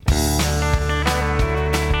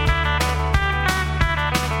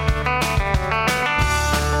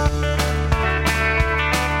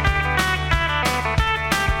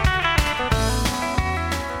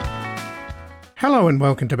and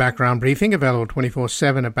welcome to Background Briefing, available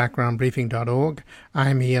 24/7 at backgroundbriefing.org.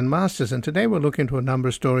 I'm Ian Masters, and today we'll look into a number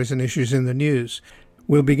of stories and issues in the news.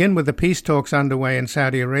 We'll begin with the peace talks underway in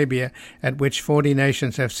Saudi Arabia, at which 40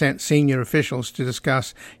 nations have sent senior officials to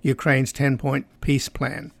discuss Ukraine's 10-point peace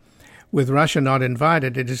plan. With Russia not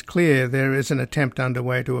invited, it is clear there is an attempt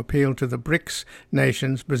underway to appeal to the BRICS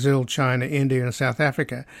nations, Brazil, China, India, and South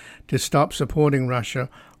Africa, to stop supporting Russia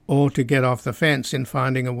or to get off the fence in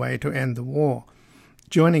finding a way to end the war.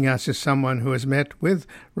 Joining us is someone who has met with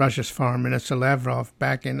Russia's Foreign Minister Lavrov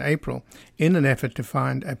back in April in an effort to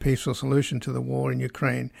find a peaceful solution to the war in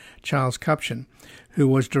Ukraine, Charles Kupchan, who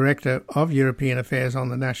was Director of European Affairs on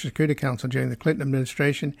the National Security Council during the Clinton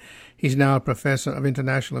administration. He's now a Professor of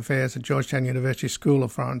International Affairs at Georgetown University School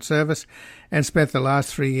of Foreign Service and spent the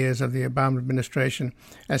last 3 years of the Obama administration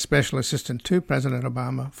as Special Assistant to President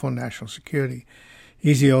Obama for National Security.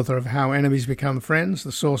 He's the author of How Enemies Become Friends,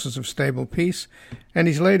 The Sources of Stable Peace, and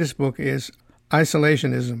his latest book is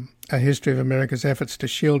Isolationism, A History of America's Efforts to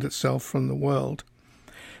Shield Itself from the World.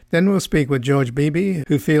 Then we'll speak with George Beebe,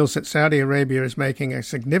 who feels that Saudi Arabia is making a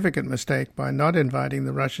significant mistake by not inviting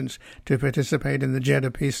the Russians to participate in the Jeddah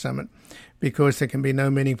Peace Summit, because there can be no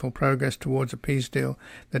meaningful progress towards a peace deal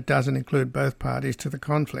that doesn't include both parties to the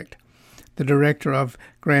conflict. The Director of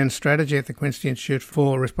Grand Strategy at the Quincy Institute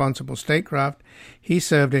for Responsible Statecraft. He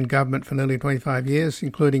served in government for nearly 25 years,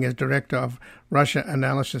 including as Director of Russia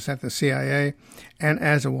Analysis at the CIA and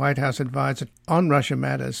as a White House advisor on Russia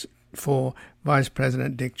matters for Vice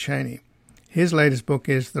President Dick Cheney. His latest book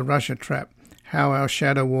is The Russia Trap, How Our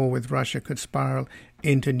Shadow War with Russia Could Spiral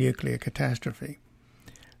into Nuclear Catastrophe.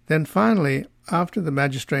 Then finally, after the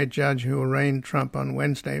magistrate judge who arraigned Trump on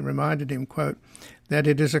Wednesday reminded him, quote, that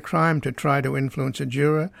it is a crime to try to influence a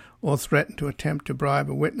juror or threaten to attempt to bribe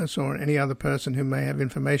a witness or any other person who may have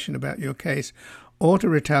information about your case, or to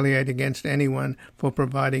retaliate against anyone for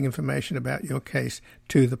providing information about your case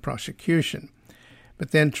to the prosecution.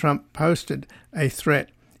 But then Trump posted a threat,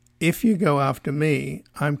 if you go after me,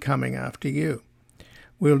 I'm coming after you.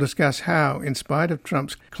 We'll discuss how, in spite of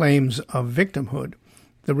Trump's claims of victimhood,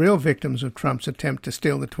 the real victims of Trump's attempt to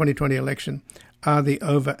steal the 2020 election are the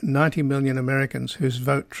over 90 million Americans whose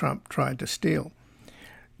vote Trump tried to steal.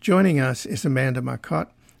 Joining us is Amanda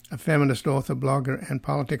Marcotte, a feminist author, blogger, and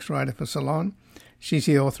politics writer for Salon. She's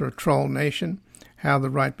the author of Troll Nation, How the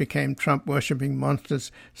Right Became Trump-Worshipping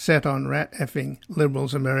Monsters Set on Rat-effing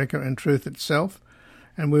Liberals America and Truth Itself.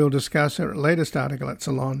 And we'll discuss her latest article at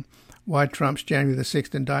Salon, Why Trump's January the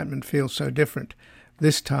 6th indictment Feels So Different.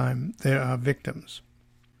 This time, there are victims.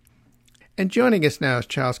 And joining us now is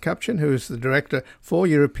Charles Kupchan, who is the Director for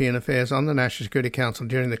European Affairs on the National Security Council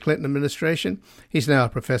during the Clinton administration. He's now a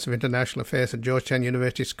Professor of International Affairs at Georgetown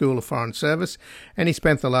University School of Foreign Service, and he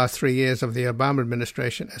spent the last 3 years of the Obama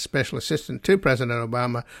administration as Special Assistant to President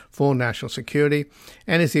Obama for National Security,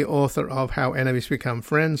 and is the author of How Enemies Become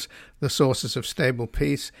Friends, The Sources of Stable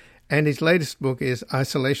Peace, and his latest book is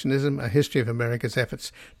Isolationism, A History of America's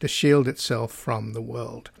Efforts to Shield Itself from the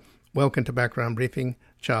World. Welcome to Background Briefing,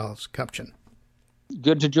 Charles Kupchan.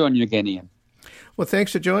 Good to join you again, Ian. Well,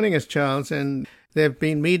 thanks for joining us, Charles. And they've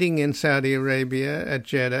been meeting in Saudi Arabia at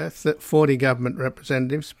Jeddah, 40 government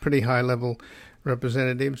representatives, pretty high-level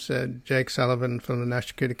representatives. Jake Sullivan from the National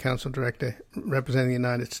Security Council Director representing the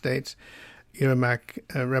United States, Yermak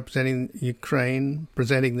representing Ukraine,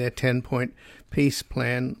 presenting their 10-point peace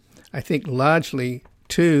plan, I think largely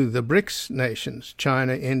to the BRICS nations,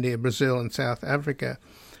 China, India, Brazil, and South Africa,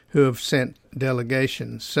 who have sent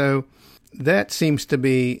delegations. So that seems to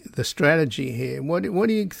be the strategy here. What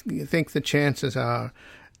do you think the chances are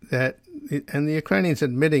that, and the Ukrainians have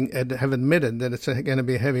admitted that it's going to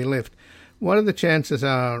be a heavy lift, what are the chances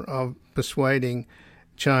are of persuading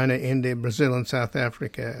China, India, Brazil, and South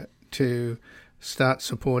Africa to start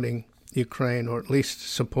supporting Ukraine, or at least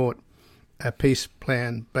support a peace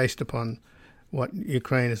plan based upon what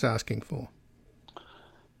Ukraine is asking for?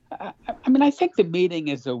 I think the meeting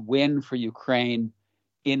is a win for Ukraine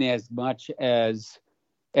in as much as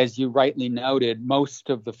you rightly noted, most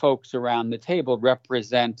of the folks around the table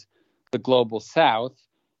represent the global South,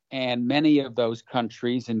 and many of those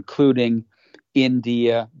countries, including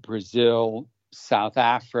India, Brazil, South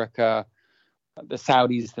Africa, the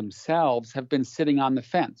Saudis themselves, have been sitting on the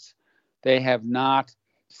fence. They have not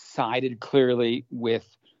sided clearly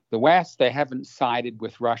with the West. They haven't sided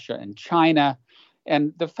with Russia and China.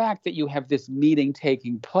 And the fact that you have this meeting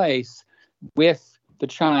taking place with the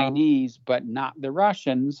Chinese but not the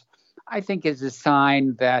Russians, I think is a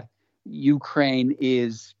sign that Ukraine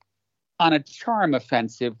is on a charm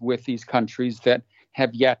offensive with these countries that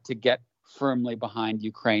have yet to get firmly behind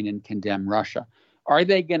Ukraine and condemn Russia. Are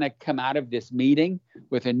they going to come out of this meeting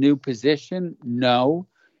with a new position? No.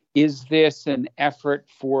 Is this an effort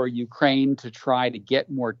for Ukraine to try to get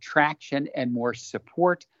more traction and more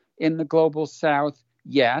support in the global south?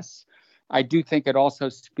 Yes. I do think it also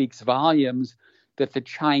speaks volumes that the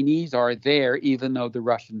Chinese are there, even though the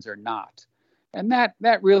Russians are not. And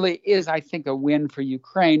that really is, I think, a win for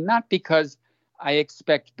Ukraine, not because I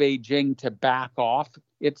expect Beijing to back off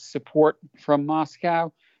its support from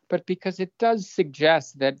Moscow, but because it does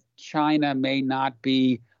suggest that China may not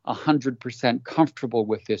be 100% comfortable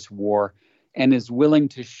with this war and is willing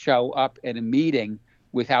to show up at a meeting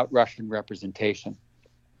without Russian representation.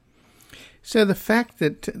 So the fact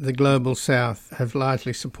that the global south have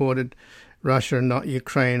largely supported Russia and not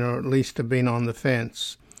Ukraine, or at least have been on the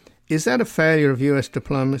fence, is that a failure of U.S.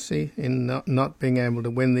 diplomacy in not being able to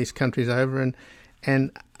win these countries over?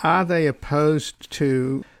 And are they opposed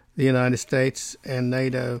to the United States and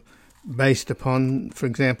NATO based upon, for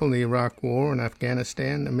example, the Iraq War and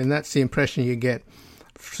Afghanistan? I mean, that's the impression you get,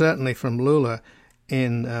 certainly from Lula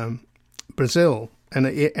in Brazil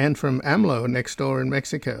and from AMLO next door in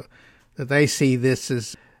Mexico, that they see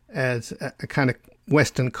this as a kind of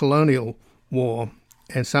Western colonial war,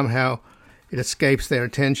 and somehow it escapes their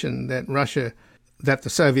attention that that the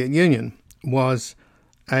Soviet Union was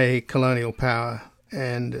a colonial power,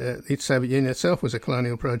 and the Soviet Union itself was a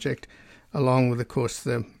colonial project, along with, of course,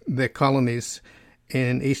 their colonies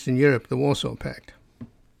in Eastern Europe, the Warsaw Pact.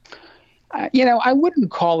 I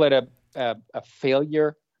wouldn't call it a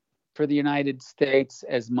failure for the United States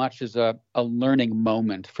as much as a learning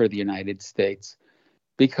moment for the United States,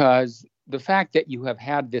 because the fact that you have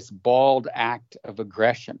had this bald act of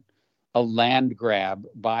aggression, a land grab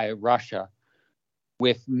by Russia,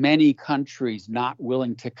 with many countries not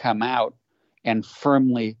willing to come out and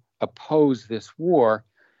firmly oppose this war,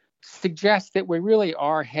 suggests that we really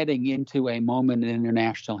are heading into a moment in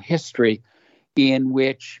international history in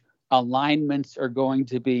which alignments are going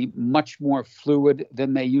to be much more fluid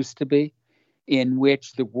than they used to be, in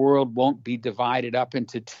which the world won't be divided up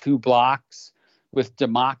into two blocks with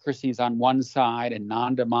democracies on one side and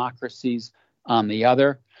non-democracies on the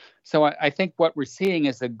other. So I think what we're seeing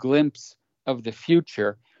is a glimpse of the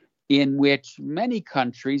future in which many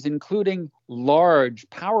countries, including large,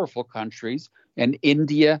 powerful countries, and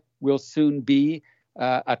India will soon be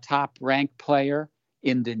a top-ranked player.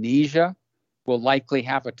 Indonesia will likely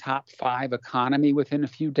have a top 5 economy within a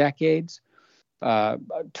few decades.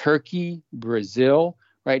 Turkey, Brazil,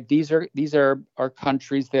 right? These are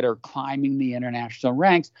countries that are climbing the international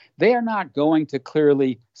ranks. They are not going to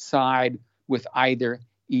clearly side with either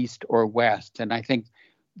East or West. And I think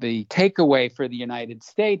the takeaway for the United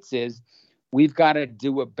States is we've got to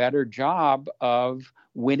do a better job of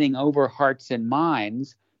winning over hearts and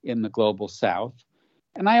minds in the global South.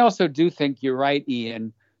 And I also do think you're right,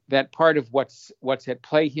 Ian, that part of what's at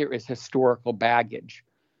play here is historical baggage.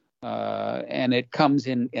 And it comes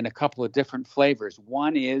in a couple of different flavors.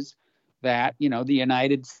 One is that, the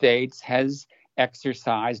United States has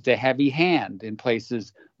exercised a heavy hand in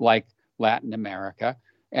places like Latin America.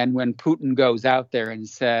 And when Putin goes out there and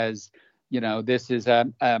says, this is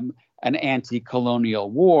an anti-colonial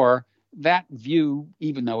war, that view,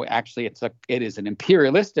 even though actually it is an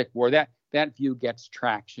imperialistic war, that view gets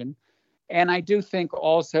traction. And I do think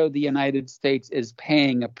also the United States is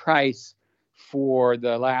paying a price for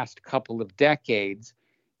the last couple of decades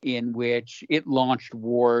in which it launched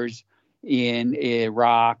wars in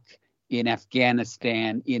Iraq, in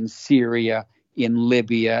Afghanistan, in Syria, in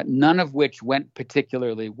Libya, none of which went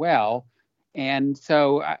particularly well. And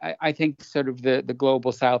so I think sort of the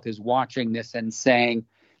global South is watching this and saying,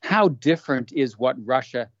 how different is what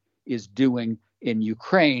Russia is doing in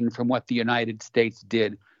Ukraine from what the United States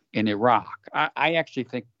did in Iraq? I actually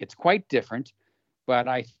think it's quite different, but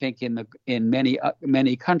I think in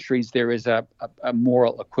many countries there is a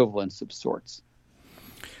moral equivalence of sorts.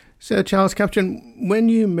 So, Charles Kupchan, when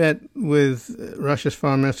you met with Russia's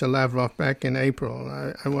Foreign Minister Lavrov back in April,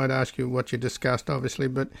 I won't ask you what you discussed, obviously,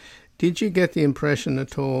 but did you get the impression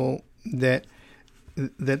at all that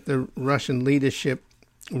the Russian leadership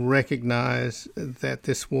recognize that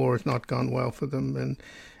this war has not gone well for them,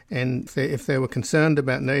 and if they were concerned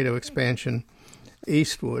about NATO expansion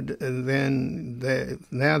eastward, then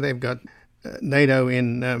now they've got NATO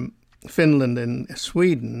in Finland and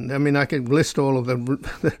Sweden? I mean, I could list all of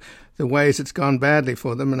the ways it's gone badly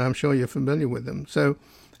for them, and I'm sure you're familiar with them. So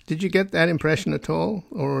did you get that impression at all,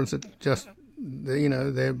 or is it just,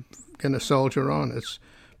 they're going to soldier on, as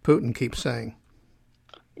Putin keeps saying?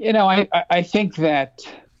 I think that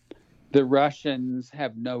the Russians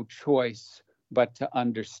have no choice but to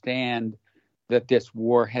understand that this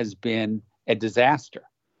war has been a disaster,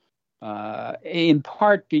 in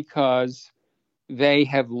part because they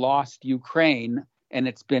have lost Ukraine and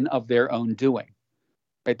it's been of their own doing.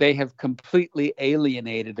 Right? They have completely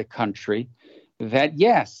alienated a country that,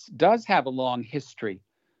 yes, does have a long history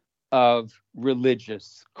of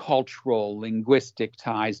religious, cultural, linguistic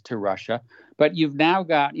ties to Russia. But you've now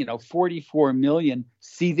got, 44 million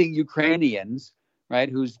seething Ukrainians, right,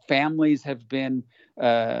 whose families have been,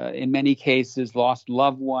 in many cases, lost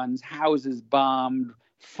loved ones, houses bombed,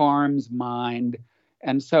 farms mined.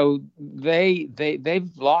 And so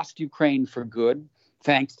they've lost Ukraine for good,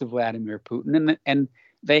 thanks to Vladimir Putin. And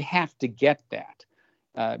they have to get that.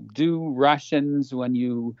 Do Russians, when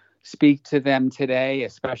you speak to them today,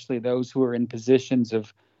 especially those who are in positions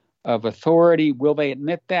of authority, will they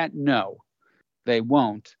admit that? No, they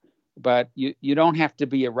won't. But you don't have to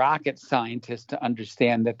be a rocket scientist to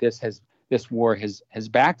understand that this war has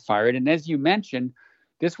backfired. And as you mentioned,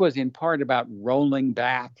 this was in part about rolling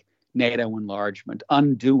back NATO enlargement,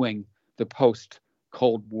 undoing the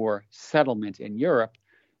post-Cold War settlement in Europe.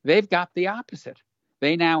 They've got the opposite.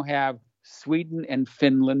 They now have Sweden and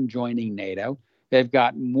Finland joining NATO. They've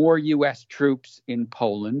got more U.S. troops in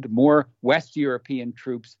Poland, more West European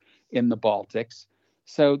troops in the Baltics.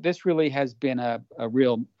 So this really has been a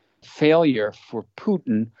real failure for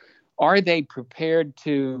Putin. Are they prepared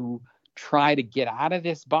to try to get out of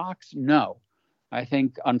this box? No. I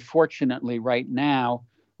think, unfortunately, right now,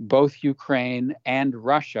 both Ukraine and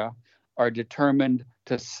Russia are determined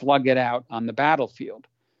to slug it out on the battlefield.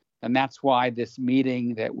 And that's why this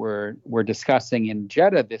meeting that we're discussing in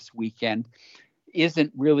Jeddah this weekend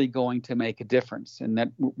isn't really going to make a difference, and that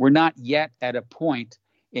we're not yet at a point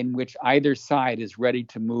in which either side is ready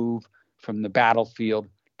to move from the battlefield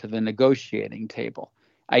to the negotiating table.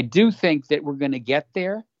 I do think that we're going to get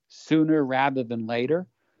there sooner rather than later.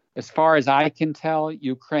 As far as I can tell,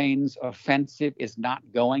 Ukraine's offensive is not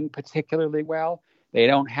going particularly well. They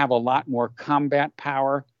don't have a lot more combat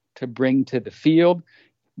power to bring to the field.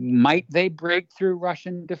 Might they break through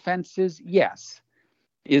Russian defenses? Yes.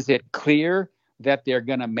 Is it clear that they're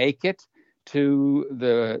going to make it to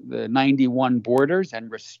the 91 borders and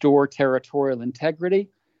restore territorial integrity?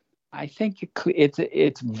 I think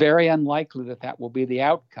it's very unlikely that will be the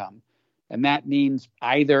outcome. And that means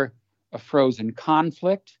either a frozen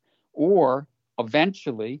conflict or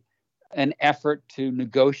eventually an effort to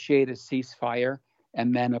negotiate a ceasefire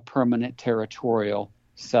and then a permanent territorial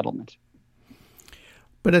settlement.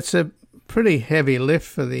 But it's a pretty heavy lift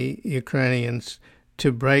for the Ukrainians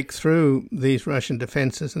to break through these Russian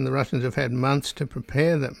defenses, and the Russians have had months to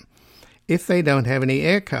prepare them, if they don't have any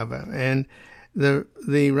air cover. And the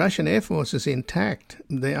Russian Air Force is intact.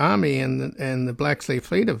 The Army and the Black Sea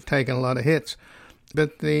Fleet have taken a lot of hits,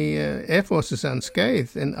 but the Air Force is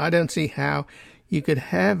unscathed, and I don't see how you could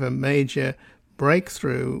have a major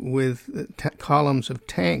breakthrough with columns of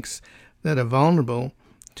tanks that are vulnerable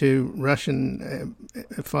to Russian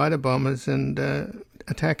fighter bombers and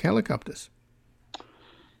attack helicopters.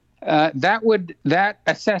 That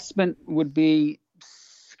assessment would be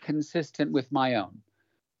consistent with my own.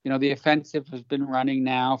 The offensive has been running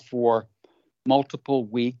now for multiple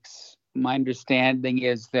weeks. My understanding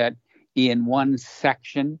is that in one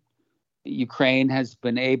section, Ukraine has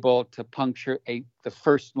been able to puncture the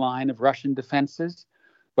first line of Russian defenses,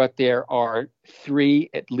 but there are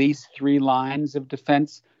at least three lines of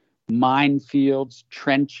defense: minefields,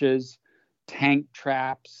 trenches, tank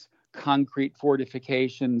traps, concrete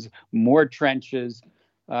fortifications, more trenches.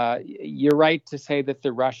 You're right to say that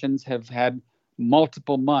the Russians have had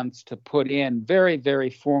multiple months to put in very, very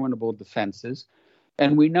formidable defenses.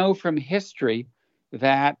 And we know from history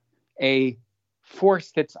that a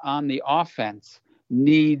force that's on the offense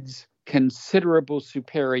needs considerable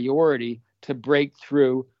superiority to break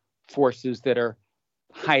through forces that are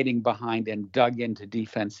hiding behind and dug into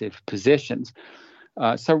defensive positions.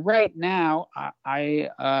 So right now,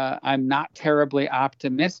 I'm not terribly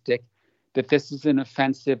optimistic that this is an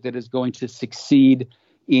offensive that is going to succeed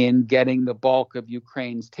in getting the bulk of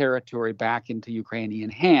Ukraine's territory back into Ukrainian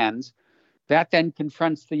hands. That then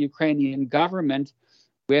confronts the Ukrainian government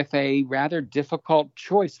with a rather difficult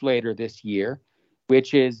choice later this year,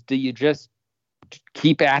 which is, do you just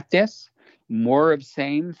keep at this, more of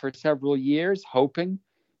same for several years, hoping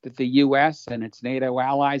that the U.S. and its NATO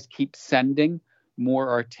allies keep sending more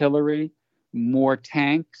artillery, more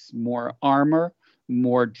tanks, more armor,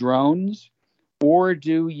 more drones? Or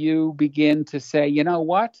do you begin to say, you know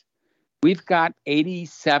what? We've got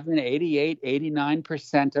 87, 88,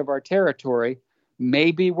 89% of our territory.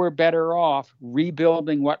 Maybe we're better off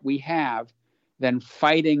rebuilding what we have than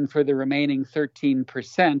fighting for the remaining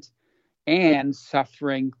 13% and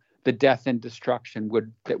suffering the death and destruction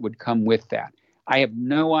that would come with that. I have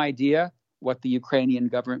no idea what the Ukrainian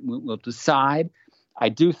government will decide. I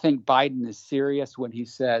do think Biden is serious when he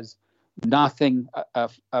says nothing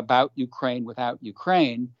about Ukraine without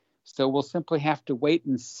Ukraine. So we'll simply have to wait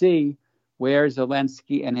and see where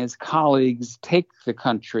Zelensky and his colleagues take the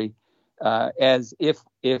country, as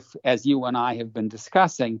you and I have been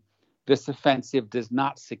discussing, this offensive does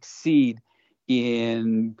not succeed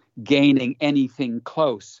in gaining anything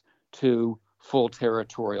close to full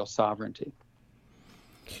territorial sovereignty.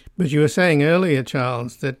 But you were saying earlier,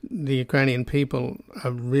 Charles, that the Ukrainian people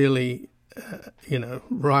are really,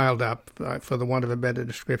 riled up, for the want of a better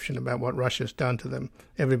description, about what Russia's done to them.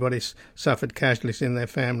 Everybody's suffered casualties in their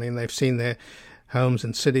family, and they've seen their homes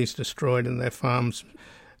and cities destroyed and their farms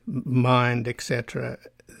mined, etc.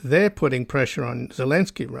 They're putting pressure on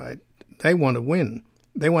Zelensky, right? They want to win.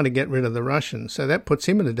 They want to get rid of the Russians. So that puts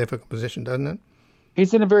him in a difficult position, doesn't it?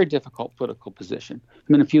 He's in a very difficult political position. I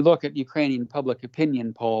mean, if you look at Ukrainian public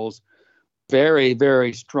opinion polls, very,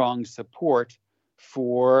 very strong support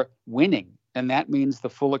for winning. And that means the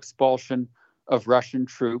full expulsion of Russian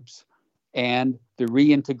troops and the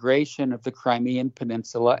reintegration of the Crimean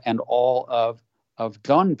Peninsula and all of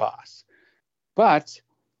Donbass. But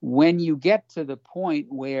when you get to the point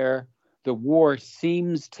where the war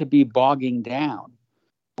seems to be bogging down,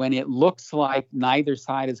 when it looks like neither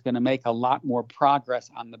side is going to make a lot more progress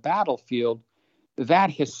on the battlefield, that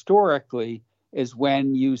historically is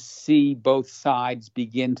when you see both sides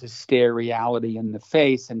begin to stare reality in the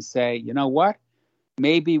face and say, you know what,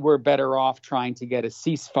 maybe we're better off trying to get a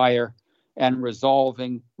ceasefire and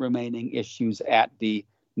resolving remaining issues at the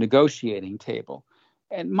negotiating table.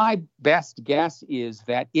 And my best guess is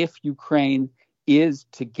that if Ukraine is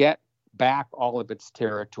to get back all of its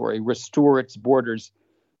territory, restore its borders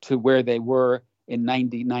to where they were in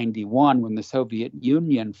 1991 when the Soviet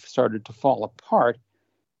Union started to fall apart,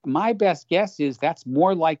 my best guess is that's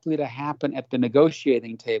more likely to happen at the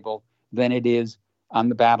negotiating table than it is on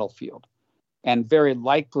the battlefield, and very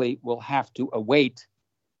likely will have to await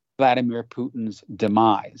Vladimir Putin's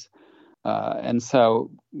demise. And so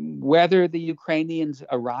whether the Ukrainians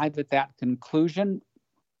arrive at that conclusion,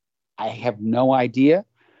 I have no idea.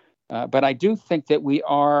 But I do think that we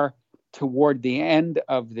are, toward the end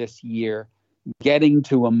of this year, getting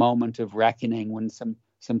to a moment of reckoning when some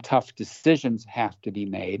tough decisions have to be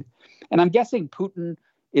made. And I'm guessing Putin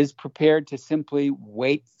is prepared to simply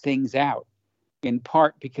wait things out, in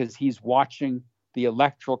part because he's watching the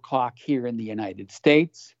electoral clock here in the United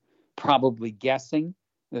States, probably guessing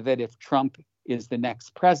that if Trump is the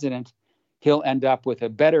next president, he'll end up with a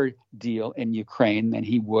better deal in Ukraine than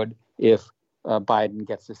he would if Biden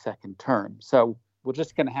gets a second term. So we're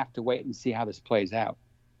just going to have to wait and see how this plays out.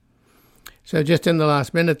 So just in the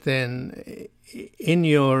last minute then, in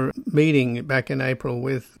your meeting back in April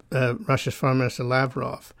with Russia's Foreign Minister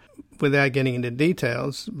Lavrov, without getting into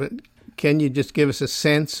details, but can you just give us a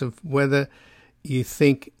sense of whether you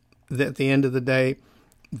think that at the end of the day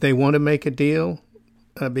they want to make a deal?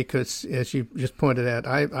 Because as you just pointed out,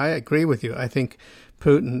 I agree with you. I think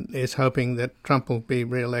Putin is hoping that Trump will be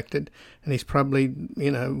reelected, and he's probably,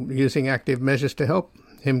 using active measures to help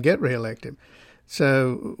him get reelected.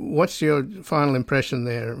 So what's your final impression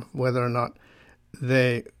there, whether or not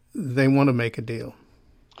they want to make a deal?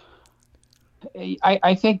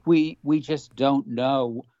 I think we just don't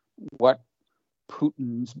know what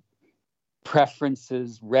Putin's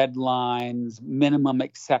preferences, red lines, minimum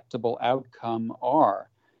acceptable outcome are.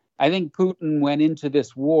 I think Putin went into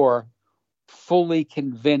this war fully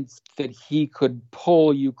convinced that he could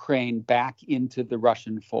pull Ukraine back into the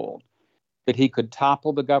Russian fold, that he could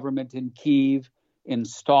topple the government in Kyiv,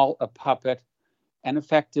 install a puppet, and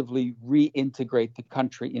effectively reintegrate the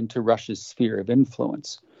country into Russia's sphere of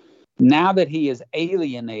influence. Now that he has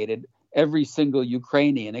alienated every single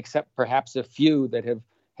Ukrainian, except perhaps a few that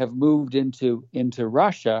have moved into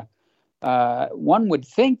Russia, one would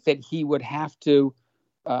think that he would have to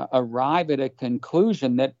arrive at a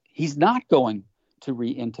conclusion that he's not going to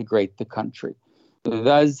reintegrate the country.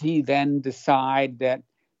 Does he then decide that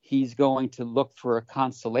he's going to look for a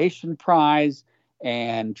consolation prize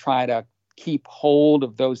and try to keep hold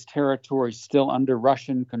of those territories still under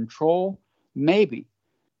Russian control? Maybe.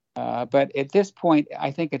 But at this point,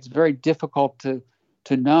 I think it's very difficult to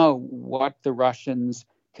know what the Russians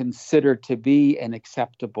consider to be an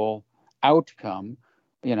acceptable outcome.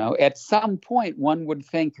 At some point, one would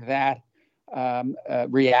think that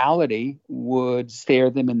reality would stare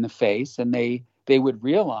them in the face, and they would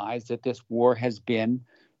realize that this war has been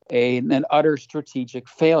an utter strategic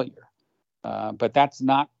failure. But that's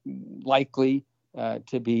not likely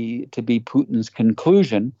to be Putin's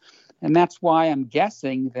conclusion, and that's why I'm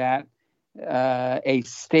guessing that a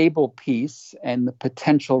stable peace and the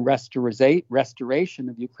potential restoration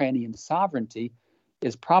of Ukrainian sovereignty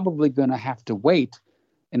is probably going to have to wait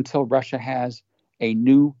until Russia has a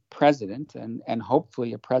new president and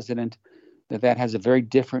hopefully a president that has a very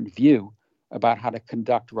different view about how to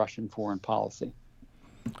conduct Russian foreign policy.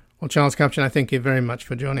 Well, Charles Kupchan, I thank you very much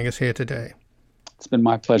for joining us here today. It's been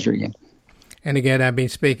my pleasure, Ian. And again, I've been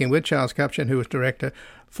speaking with Charles Kupchan, who was Director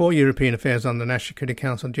for European Affairs on the National Security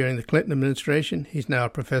Council during the Clinton administration. He's now a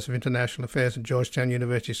Professor of International Affairs at Georgetown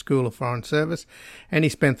University School of Foreign Service, and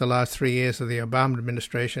he spent the last 3 years of the Obama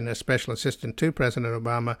administration as Special Assistant to President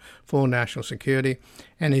Obama for National Security,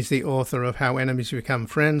 and he's the author of How Enemies Become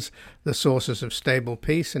Friends, The Sources of Stable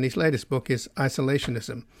Peace, and his latest book is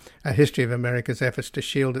Isolationism, A History of America's Efforts to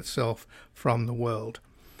Shield Itself from the World.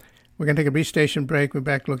 We're going to take a brief station break. We're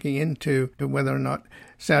back looking into whether or not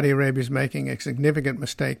Saudi Arabia is making a significant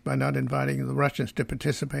mistake by not inviting the Russians to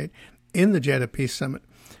participate in the Jeddah Peace Summit,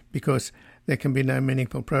 because there can be no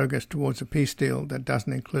meaningful progress towards a peace deal that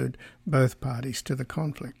doesn't include both parties to the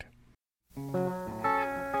conflict.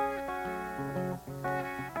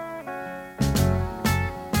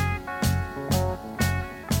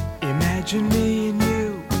 Imagine me and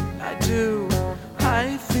you, I do.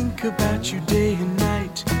 I think about you day and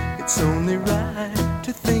night. It's only right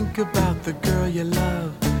to think about the girl you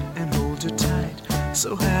love and hold her tight.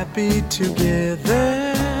 So happy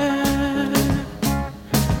together.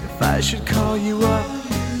 If I should call you up,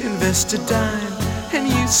 invest a dime, and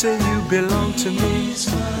you say you belong to me,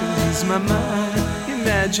 lose my mind.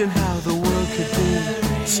 Imagine how the world could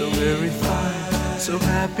be so very fine, so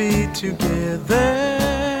happy together.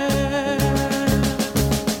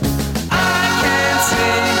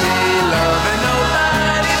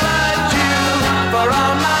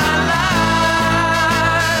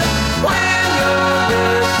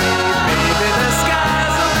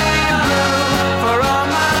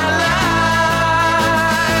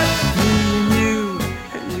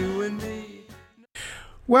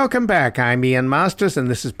 Welcome back. I'm Ian Masters, and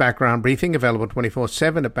this is Background Briefing, available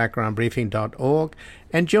 24/7 at backgroundbriefing.org.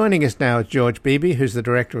 And joining us now is George Beebe, who's the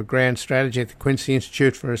Director of Grand Strategy at the Quincy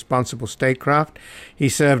Institute for Responsible Statecraft. He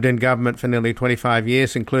served in government for nearly 25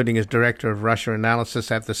 years, including as Director of Russia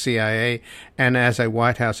Analysis at the CIA and as a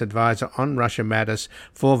White House advisor on Russia matters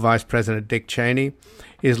for Vice President Dick Cheney.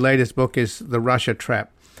 His latest book is The Russia Trap,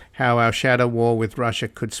 How Our Shadow War with Russia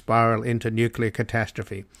Could Spiral into Nuclear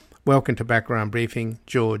Catastrophe. Welcome to Background Briefing,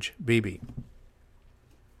 George Beebe.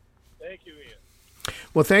 Thank you, Ian.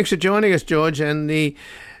 Well, thanks for joining us, George. And the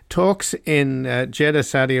talks in Jeddah,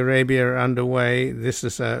 Saudi Arabia are underway. This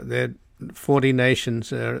is 40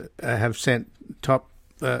 nations have sent top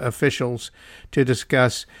officials to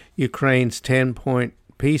discuss Ukraine's 10-point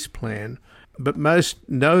peace plan. But most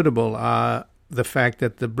notable are the fact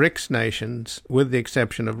that the BRICS nations, with the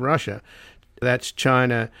exception of Russia, that's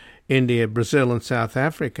China, India, Brazil, and South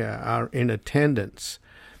Africa, are in attendance.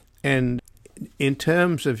 And in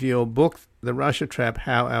terms of your book, The Russia Trap,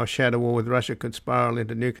 How Our Shadow War with Russia Could Spiral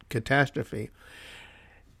into Nuclear Catastrophe,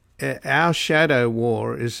 our shadow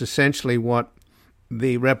war is essentially what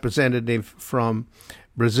the representative from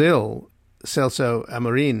Brazil, Celso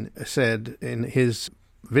Amorim, said in his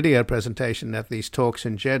video presentation at these talks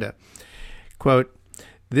in Jeddah. Quote,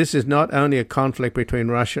 "This is not only a conflict between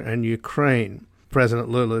Russia and Ukraine," President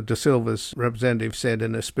Lula da Silva's representative said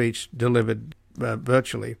in a speech delivered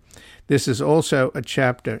virtually. "This is also a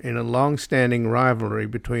chapter in a long-standing rivalry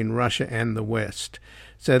between Russia and the West."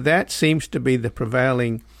 So that seems to be the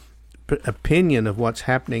prevailing opinion of what's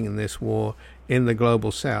happening in this war in the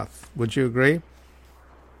global South. Would you agree?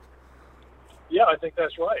 Yeah, I think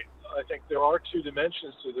that's right. I think there are two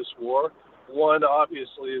dimensions to this war. One,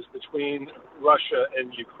 obviously, is between Russia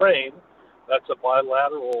and Ukraine. That's a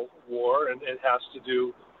bilateral war, and it has to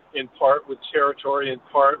do in part with territory, in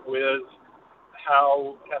part with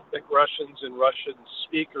how ethnic Russians and Russian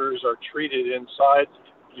speakers are treated inside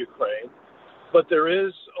Ukraine. But there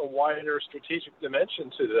is a wider strategic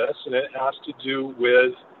dimension to this, and it has to do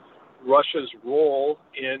with Russia's role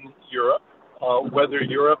in Europe, whether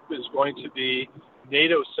Europe is going to be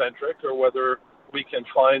NATO-centric or whether we can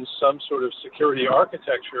find some sort of security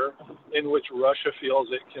architecture in which Russia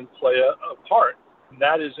feels it can play a part. And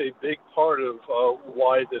that is a big part of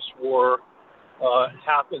why this war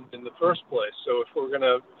happened in the first place. So if we're going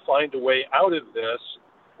to find a way out of this,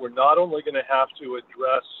 we're not only going to have to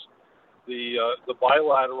address the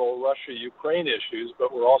bilateral Russia-Ukraine issues,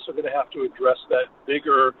 but we're also going to have to address that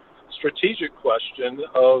bigger strategic question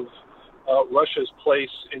of Russia's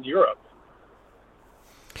place in Europe.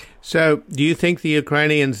 So do you think the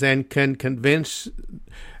Ukrainians then can convince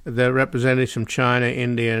the representatives from China,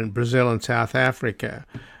 India, and Brazil and South Africa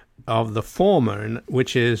of the former,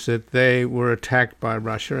 which is that they were attacked by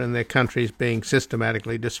Russia and their countries being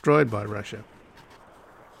systematically destroyed by Russia?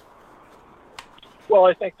 Well,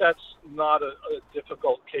 I think that's not a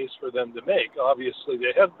difficult case for them to make. Obviously,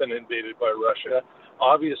 they have been invaded by Russia.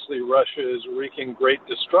 Obviously, Russia is wreaking great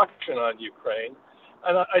destruction on Ukraine.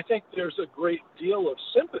 And I think there's a great deal of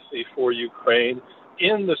sympathy for Ukraine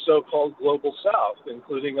in the so-called global South,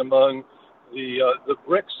 including among the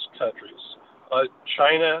BRICS countries.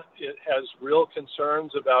 China, it has real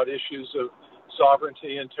concerns about issues of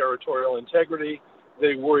sovereignty and territorial integrity.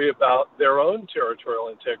 They worry about their own territorial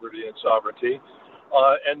integrity and sovereignty.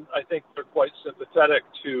 And I think they're quite sympathetic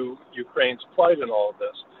to Ukraine's plight in all of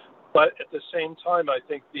this. But at the same time, I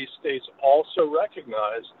think these states also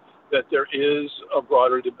recognize that there is a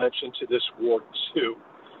broader dimension to this war, too.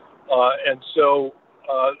 And so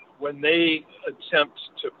when they attempt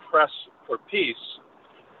to press for peace,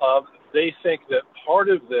 they think that part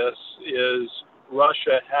of this is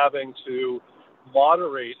Russia having to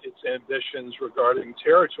moderate its ambitions regarding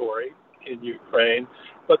territory in Ukraine,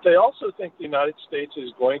 but they also think the United States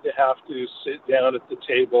is going to have to sit down at the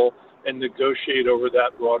table and negotiate over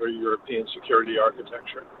that broader European security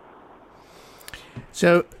architecture.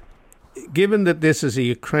 So, given that this is a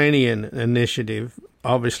Ukrainian initiative,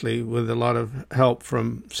 obviously with a lot of help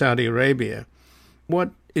from Saudi Arabia,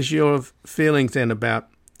 what is your feelings then about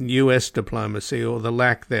U.S. diplomacy or the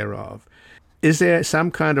lack thereof? Is there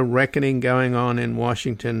some kind of reckoning going on in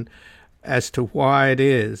Washington as to why it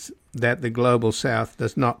is that the global South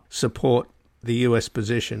does not support the U.S.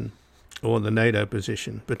 position or the NATO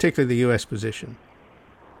position, particularly the U.S. position?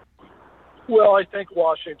 Well, I think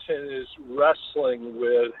Washington is wrestling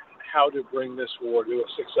with how to bring this war to a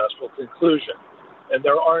successful conclusion, and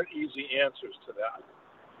there aren't easy answers to that.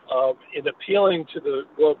 In appealing to the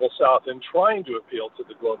global South and trying to appeal to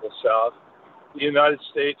the global South, the United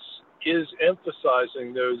States is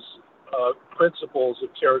emphasizing those principles of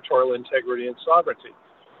territorial integrity and sovereignty.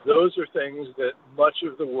 Those are things that much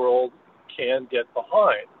of the world can get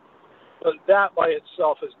behind. But that by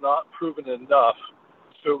itself has not proven enough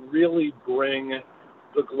to really bring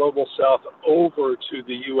the global South over to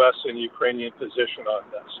the U.S. and Ukrainian position on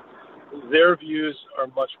this. Their views are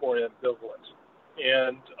much more ambivalent.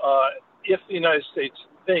 And if the United States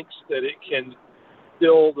thinks that it can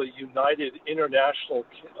build a united international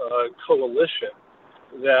coalition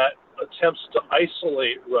that attempts to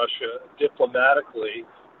isolate Russia diplomatically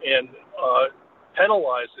and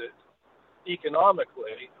penalize it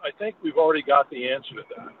economically, I think we've already got the answer to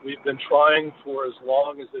that. We've been trying for as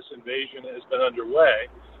long as this invasion has been underway,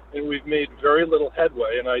 and we've made very little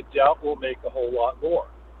headway, and I doubt we'll make a whole lot more.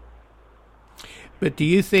 But do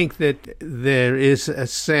you think that there is a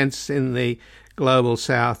sense in the global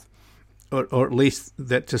South, or at least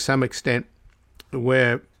that to some extent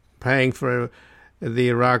we're paying for the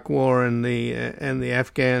Iraq War and the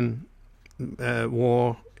Afghan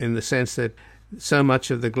war, in the sense that so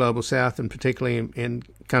much of the global South, and particularly in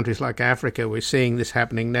countries like Africa, we're seeing this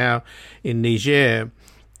happening now in Niger,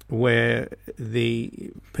 where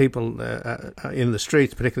the people are in the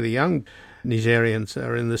streets, particularly young Nigerians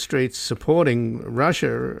are in the streets supporting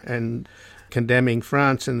Russia and condemning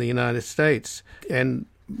France and the United States. And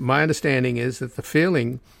my understanding is that the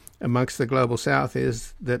feeling amongst the global South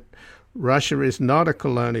is that Russia is not a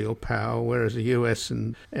colonial power, whereas the US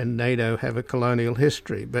and NATO have a colonial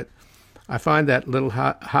history. But I find that a little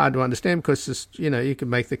hard to understand, because you can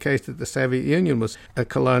make the case that the Soviet Union was a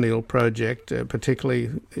colonial project, particularly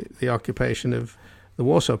the occupation of the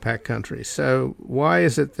Warsaw Pact countries. So why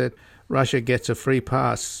is it that Russia gets a free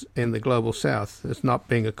pass in the global South as not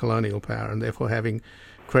being a colonial power and therefore having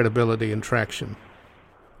credibility and traction?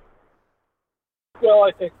 Well,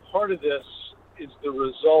 I think part of this is the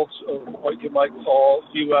result of what you might call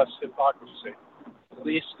U.S. hypocrisy, at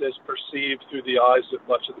least as perceived through the eyes of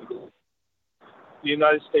much of the globe. The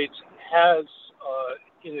United States has,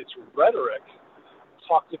 in its rhetoric,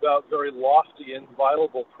 talked about very lofty and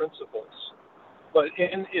inviolable principles. But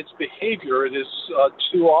in its behavior, it has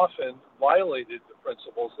too often violated the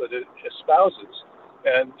principles that it espouses.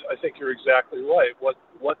 And I think you're exactly right. What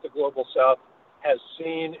the global South has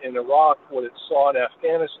seen in Iraq, what it saw in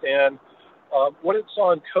Afghanistan, what it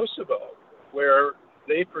saw in Kosovo, where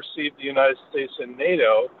they perceived the United States and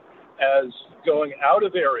NATO as going out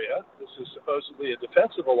of area. This is supposedly a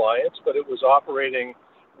defensive alliance, but it was operating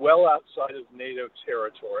well outside of NATO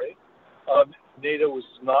territory. NATO was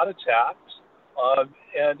not attacked.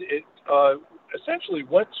 And it essentially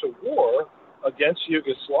went to war against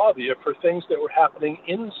Yugoslavia for things that were happening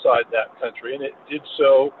inside that country, and it did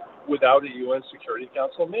so without a UN Security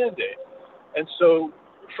Council mandate. And so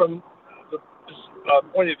from the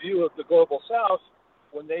point of view of the Global South,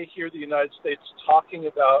 when they hear the United States talking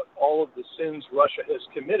about all of the sins Russia has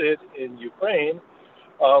committed in Ukraine,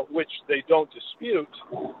 which they don't dispute,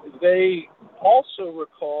 they also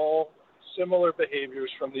recall similar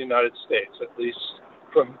behaviors from the United States, at least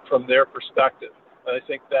from their perspective. And I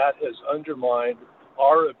think that has undermined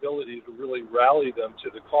our ability to really rally them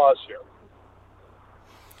to the cause here.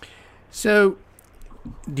 So,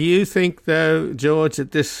 do you think, though, George,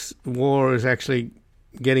 that this war is actually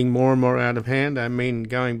getting more and more out of hand? I mean,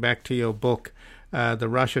 going back to your book, The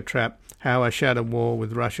Russia Trap, How a Shadow War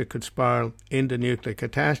with Russia Could Spiral into Nuclear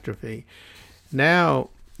Catastrophe. Now,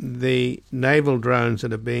 the naval drones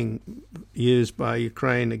that are being used by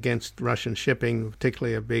Ukraine against Russian shipping,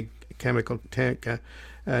 particularly a big chemical tanker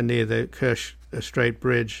near the Kerch Strait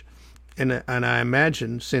Bridge, and I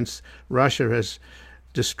imagine since Russia has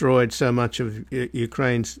destroyed so much of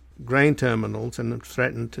Ukraine's grain terminals and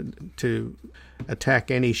threatened to attack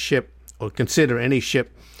any ship or consider any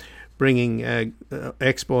ship bringing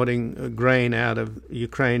exporting grain out of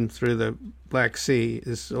Ukraine through the Black Sea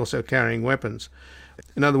is also carrying weapons.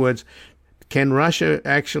 In other words, can Russia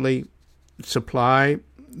actually supply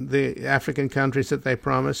the African countries that they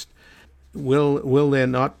promised? Will there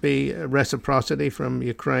not be reciprocity from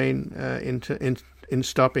Ukraine in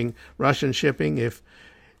stopping Russian shipping if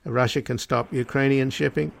Russia can stop Ukrainian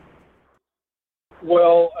shipping?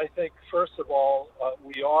 Well, I think, first of all,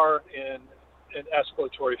 we are in an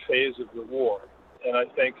escalatory phase of the war. And I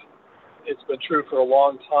think it's been true for a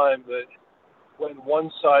long time that when one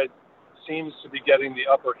side seems to be getting the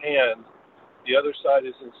upper hand, the other side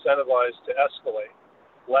is incentivized to escalate.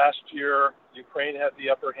 Last year, Ukraine had the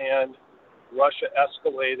upper hand. Russia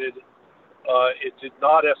escalated. It did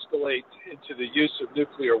not escalate into the use of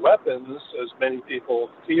nuclear weapons, as many people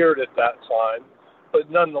feared at that time, but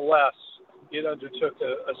nonetheless, it undertook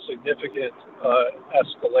a significant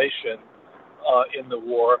escalation in the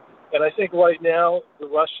war. And I think right now, the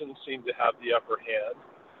Russians seem to have the upper hand.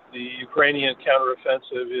 The Ukrainian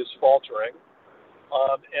counteroffensive is faltering.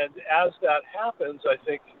 And as that happens, I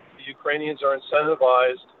think the Ukrainians are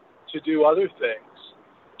incentivized to do other things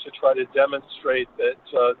to try to demonstrate that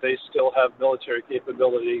they still have military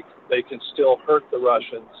capability, they can still hurt the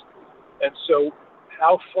Russians. And so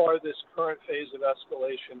how far this current phase of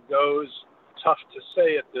escalation goes, tough to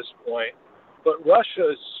say at this point. But Russia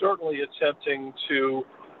is certainly attempting to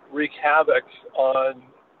wreak havoc on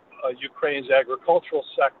Ukraine's agricultural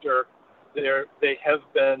sector. They have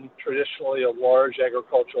been traditionally a large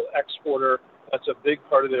agricultural exporter. That's a big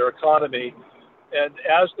part of their economy. And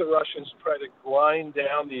as the Russians try to grind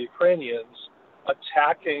down the Ukrainians,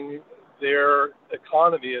 attacking their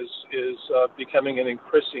economy is becoming an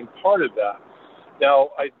increasing part of that. Now,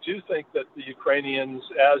 I do think that the Ukrainians,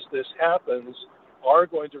 as this happens, are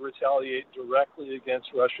going to retaliate directly against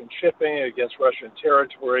Russian shipping, against Russian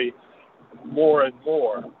territory, more and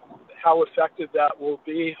more. How effective that will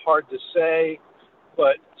be, hard to say,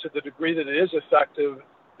 but to the degree that it is effective,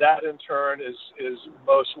 that in turn is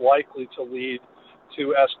most likely to lead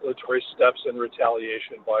to escalatory steps in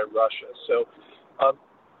retaliation by Russia. So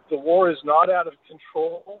the war is not out of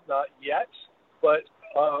control, not yet, but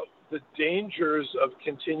the dangers of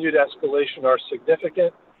continued escalation are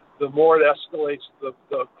significant. The more it escalates,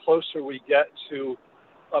 the closer we get to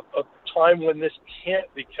a time when this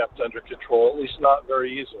can't be kept under control, at least not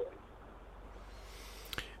very easily.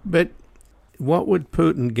 But what would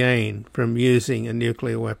Putin gain from using a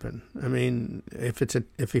nuclear weapon? I mean,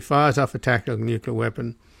 if he fires off a tactical nuclear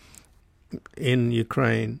weapon in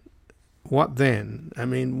Ukraine, what then? I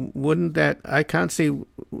mean, wouldn't that? I can't see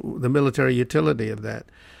the military utility of that.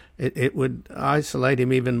 It would isolate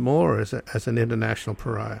him even more as an international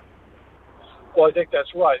pariah. Well, I think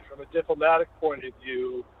that's right. From a diplomatic point of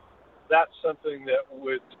view, that's something that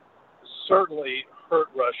would certainly hurt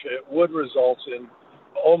Russia. It would result in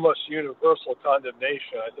almost universal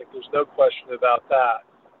condemnation. I think there's no question about that.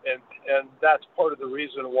 And that's part of the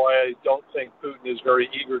reason why I don't think Putin is very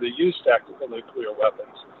eager to use tactical nuclear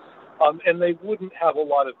weapons. And they wouldn't have a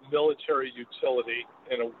lot of military utility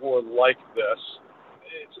in a war like this.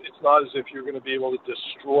 It's not as if you're going to be able to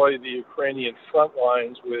destroy the Ukrainian front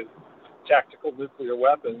lines with tactical nuclear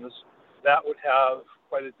weapons. That would have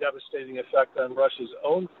quite a devastating effect on Russia's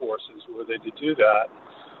own forces were they to do that.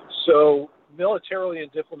 So militarily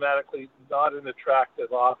and diplomatically, not an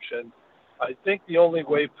attractive option. I think the only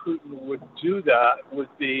way Putin would do that would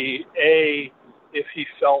be, A, if he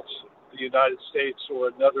felt the United States or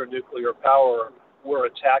another nuclear power were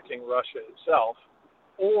attacking Russia itself,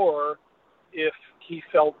 or if he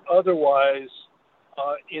felt otherwise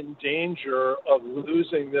in danger of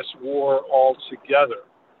losing this war altogether.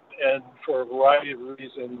 And for a variety of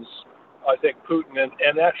reasons, I think Putin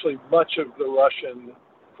and actually much of the Russian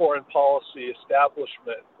foreign policy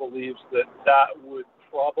establishment believes that would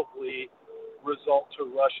probably result to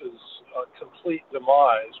Russia's complete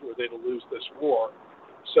demise were they to lose this war.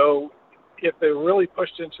 So if they're really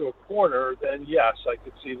pushed into a corner, then yes, I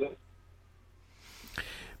could see that.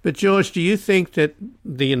 But George, do you think that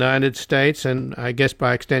the United States, and I guess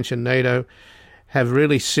by extension NATO, have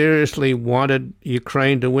really seriously wanted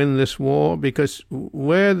Ukraine to win this war? Because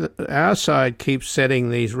our side keeps setting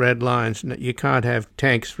these red lines. You can't have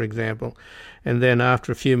tanks, for example, and then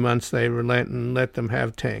after a few months they relent and let them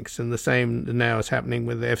have tanks. And the same now is happening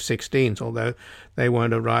with the F-16s, although they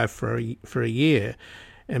won't arrive for a year.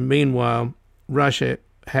 And meanwhile, Russia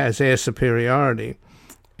has air superiority.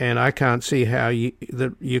 And I can't see how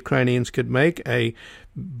the Ukrainians could make a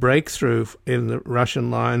breakthrough in the Russian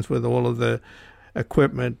lines with all of the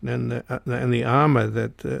equipment and the armor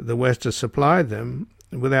that the West has supplied them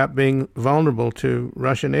without being vulnerable to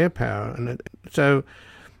Russian air power. And so,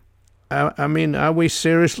 I mean, are we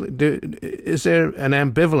seriously? Is there an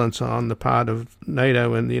ambivalence on the part of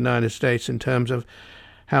NATO and the United States in terms of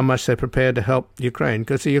how much they're prepared to help Ukraine?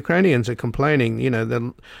 Because the Ukrainians are complaining,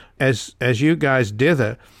 as you guys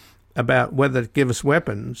dither about whether to give us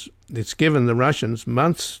weapons, it's given the Russians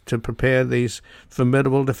months to prepare these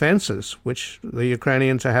formidable defenses, which the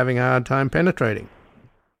Ukrainians are having a hard time penetrating.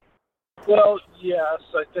 Well, yes,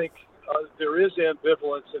 I think there is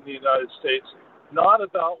ambivalence in the United States, not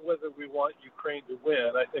about whether we want Ukraine to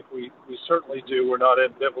win. I think we certainly do. We're not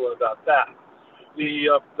ambivalent about that.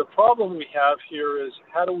 The problem we have here is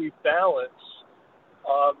how do we balance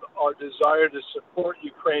our desire to support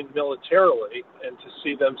Ukraine militarily and to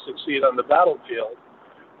see them succeed on the battlefield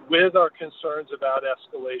with our concerns about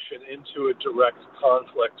escalation into a direct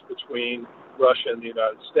conflict between Russia and the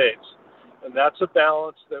United States. And that's a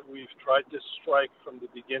balance that we've tried to strike from the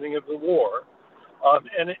beginning of the war.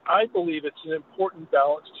 And I believe it's an important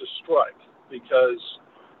balance to strike because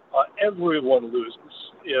everyone loses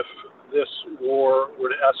if this war were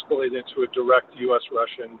to escalate into a direct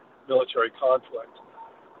U.S.-Russian military conflict.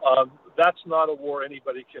 That's not a war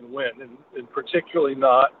anybody can win, and particularly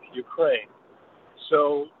not Ukraine.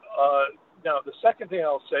 So now the second thing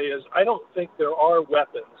I'll say is I don't think there are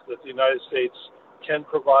weapons that the United States can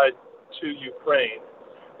provide to Ukraine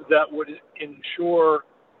that would ensure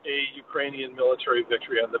a Ukrainian military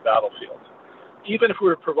victory on the battlefield. Even if we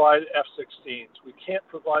were to provide F-16s, we can't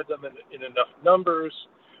provide them in enough numbers,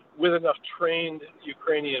 with enough trained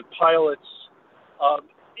Ukrainian pilots,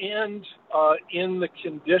 and in the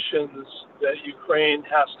conditions that Ukraine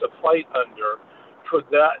has to fight under for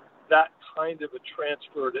that kind of a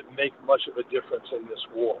transfer to make much of a difference in this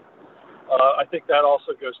war. I think that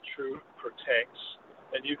also goes true for tanks.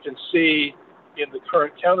 And you can see in the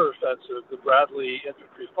current counteroffensive, the Bradley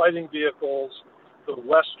infantry fighting vehicles, the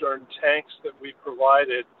Western tanks that we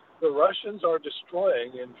provided, the Russians are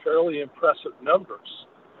destroying in fairly impressive numbers.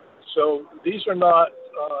 So these are not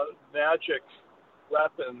magic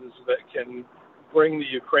weapons that can bring the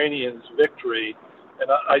Ukrainians victory. And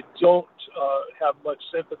I don't have much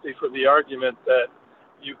sympathy for the argument that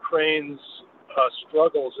Ukraine's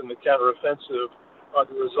struggles in the counteroffensive are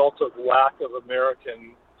the result of lack of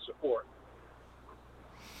American support.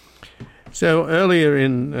 So earlier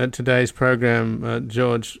in today's program,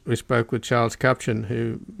 George, we spoke with Charles Kupchan,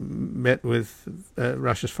 who met with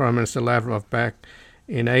Russia's Foreign Minister Lavrov back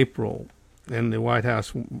in April, and the White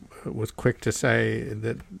House was quick to say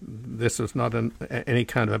that this was not any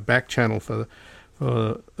kind of a back channel for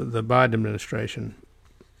the Biden administration.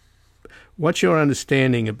 What's your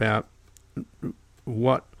understanding about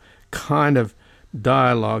what kind of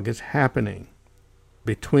dialogue is happening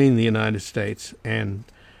between the United States and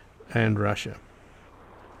Russia?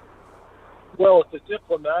 Well, at the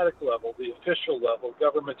diplomatic level, the official level,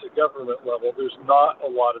 government-to-government level, there's not a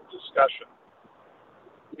lot of discussion.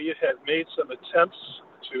 We have made some attempts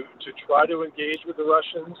to try to engage with the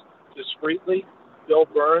Russians discreetly. Bill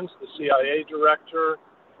Burns, the CIA director,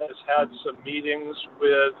 has had some meetings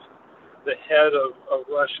with the head of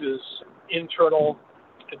Russia's internal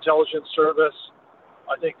intelligence service.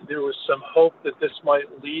 I think there was some hope that this might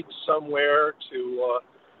lead somewhere to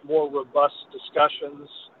more robust discussions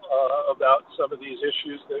about some of these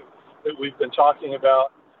issues that we've been talking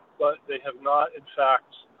about, but they have not, in fact,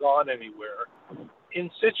 gone anywhere. In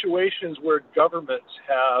situations where governments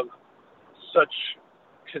have such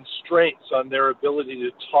constraints on their ability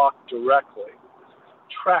to talk directly,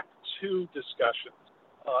 track two discussions,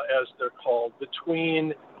 as they're called,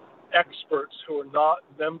 between experts who are not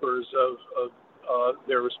members of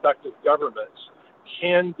their respective governments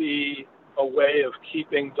can be a way of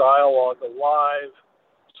keeping dialogue alive,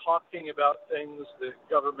 talking about things that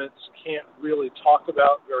governments can't really talk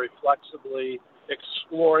about very flexibly,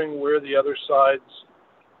 exploring where the other side's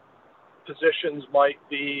positions might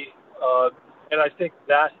be. And I think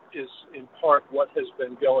that is in part what has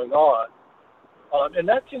been going on. And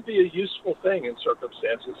that can be a useful thing in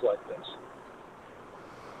circumstances like this.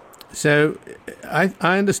 So I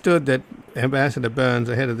understood that Ambassador Burns,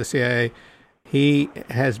 the head of the CIA, he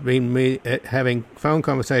has been having phone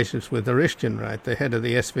conversations with Orishkin, right, the head of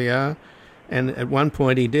the SVR, and at one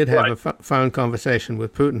point he did have a phone conversation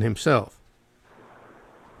with Putin himself.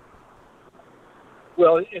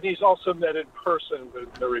 Well, and he's also met in person with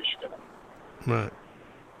Orishkin. Right.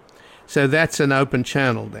 So that's an open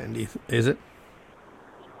channel then, is it?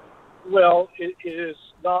 Well, it is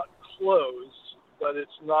not closed, but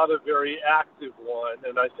it's not a very active one,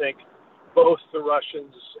 and I think both the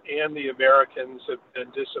Russians and the Americans have been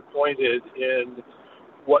disappointed in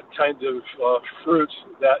what kind of fruit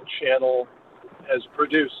that channel has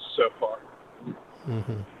produced so far.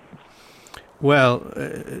 Mm-hmm. Well,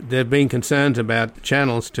 there have been concerns about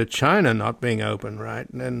channels to China not being open, right?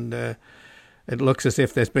 And it looks as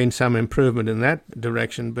if there's been some improvement in that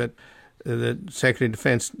direction, but the Secretary of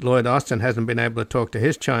Defense, Lloyd Austin, hasn't been able to talk to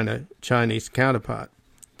his Chinese counterpart.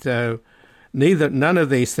 So none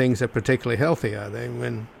of these things are particularly healthy, are they,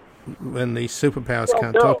 when these superpowers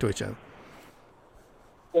can't talk to each other?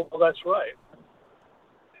 Well, that's right.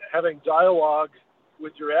 Having dialogue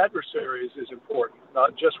with your adversaries is important,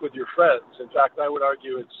 not just with your friends. In fact, I would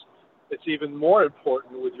argue it's even more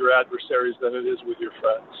important with your adversaries than it is with your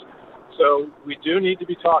friends. So we do need to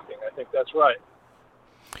be talking. I think that's right.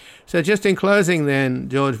 So just in closing then,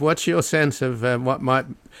 George, what's your sense of what might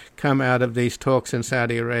come out of these talks in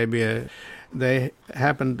Saudi Arabia? They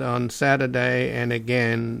happened on Saturday and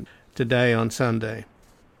again today on Sunday.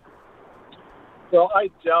 Well, I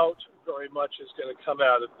doubt very much is going to come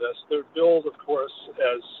out of this. They're billed, of course,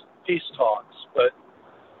 as peace talks, but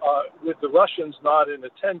with the Russians not in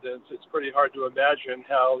attendance, it's pretty hard to imagine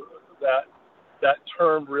how that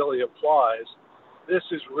term really applies. This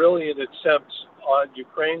is really an attempt on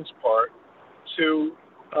Ukraine's part to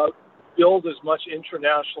build as much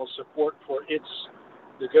international support for its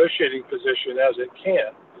negotiating position as it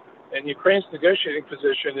can. And Ukraine's negotiating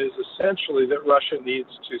position is essentially that Russia needs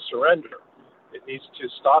to surrender. It needs to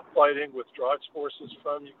stop fighting, withdraw its forces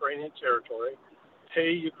from Ukrainian territory,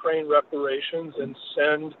 pay Ukraine reparations, and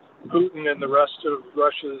send Putin and the rest of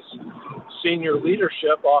Russia's senior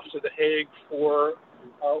leadership off to The Hague for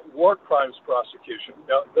war crimes prosecution.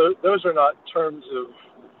 Now, those are not terms of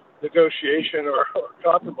negotiation or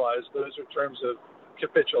compromise. Those are terms of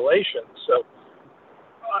capitulation. So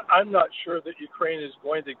I'm not sure that Ukraine is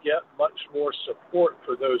going to get much more support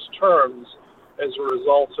for those terms as a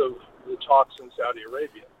result of the talks in Saudi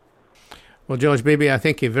Arabia. Well, George Beebe, I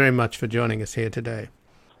thank you very much for joining us here today.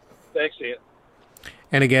 Thanks, Ian.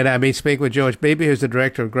 And again, I've been speaking with George Beebe, who's the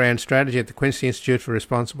Director of Grand Strategy at the Quincy Institute for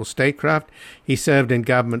Responsible Statecraft. He served in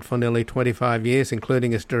government for nearly 25 years,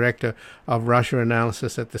 including as Director of Russia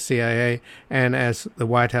Analysis at the CIA and as the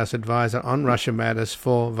White House advisor on Russia matters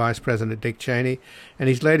for Vice President Dick Cheney. And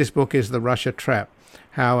his latest book is The Russia Trap: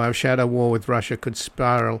 How Our Shadow War with Russia Could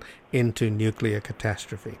Spiral into Nuclear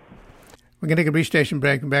Catastrophe. We're going to take a brief station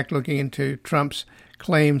break and back looking into Trump's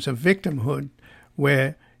claims of victimhood,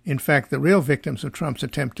 where in fact, the real victims of Trump's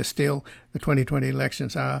attempt to steal the 2020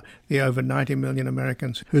 elections are the over 90 million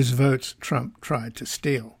Americans whose votes Trump tried to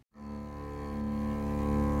steal.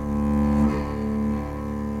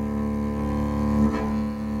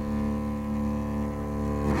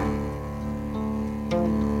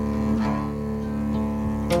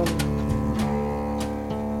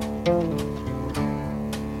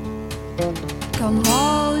 Come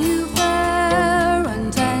all you fair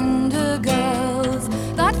and tender girls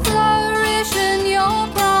that flourish in your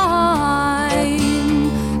prime.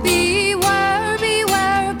 Beware,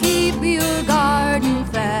 beware, keep your garden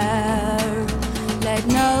fair.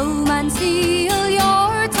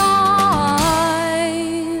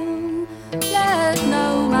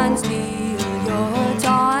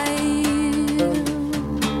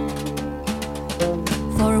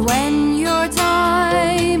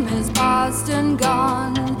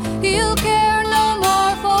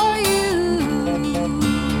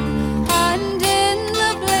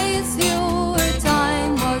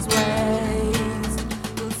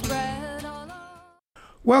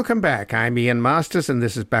 Welcome back. I'm Ian Masters, and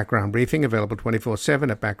this is Background Briefing, available 24/7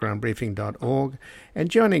 at backgroundbriefing.org. And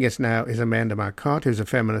joining us now is Amanda Marcotte, who's a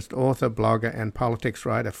feminist author, blogger, and politics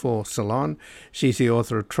writer for Salon. She's the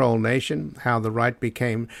author of Troll Nation, How the Right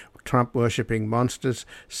Became Trump-Worshipping Monsters,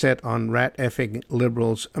 Set on Rat-Effing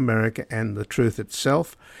Liberals, America, and the Truth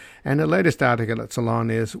Itself. And her latest article at Salon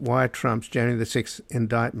is Why Trump's January the 6th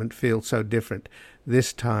Indictment Feels So Different.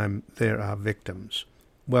 This Time There Are Victims.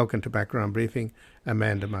 Welcome to Background Briefing,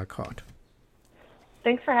 Amanda Marcotte.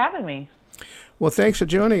 Thanks for having me. Well, thanks for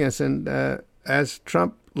joining us. And as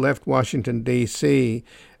Trump left Washington, D.C.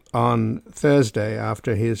 on Thursday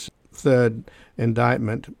after his third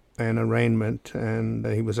indictment and arraignment, and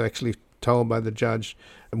he was actually told by the judge,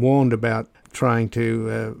 warned about trying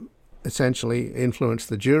to essentially influence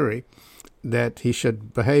the jury, that he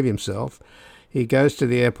should behave himself. He goes to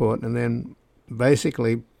the airport and then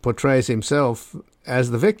basically portrays himself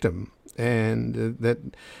as the victim, and that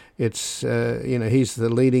it's, he's the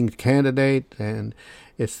leading candidate, and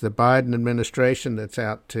it's the Biden administration that's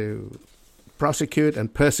out to prosecute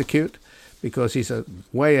and persecute because he's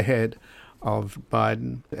way ahead of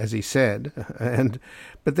Biden, as he said.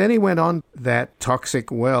 But then he went on that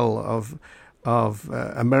toxic well of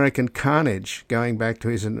American carnage, going back to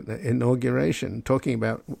his inauguration, talking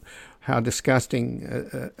about how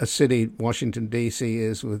disgusting a city Washington, D.C.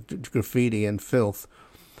 is with graffiti and filth.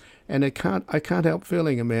 And I can't help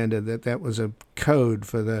feeling, Amanda, that was a code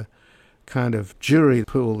for the kind of jury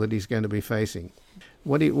pool that he's going to be facing.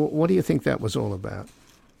 What do you think that was all about?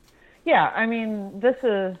 Yeah, I mean,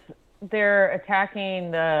 they're attacking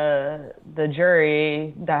the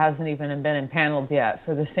jury that hasn't even been impaneled yet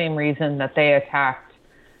for the same reason that they attacked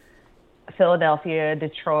Philadelphia,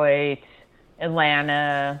 Detroit,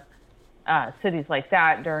 Atlanta, cities like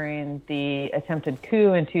that during the attempted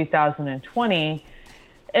coup in 2020.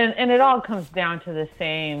 And it all comes down to the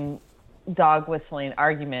same dog whistling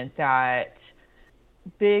argument that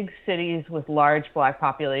big cities with large black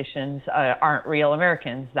populations aren't real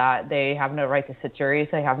Americans, that they have no right to sit juries,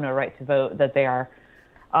 they have no right to vote, that they are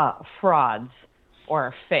frauds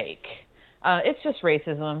or fake. It's just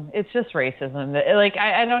racism. It's just racism.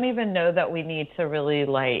 I don't even know that we need to really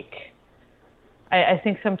I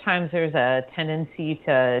think sometimes there's a tendency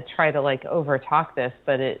to try to overtalk this,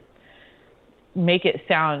 but make it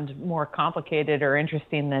sound more complicated or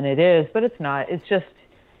interesting than it is, but it's not. It's just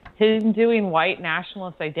him doing white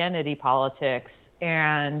nationalist identity politics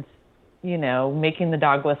and, making the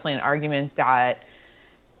dog whistling argument that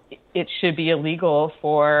it should be illegal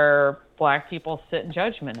for black people to sit in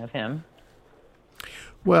judgment of him.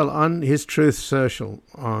 Well, on his Truth Social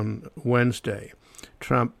on Wednesday,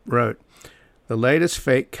 Trump wrote, "The latest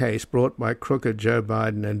fake case brought by crooked Joe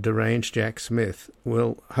Biden and deranged Jack Smith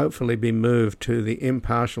will hopefully be moved to the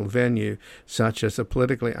impartial venue, such as a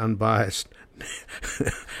politically unbiased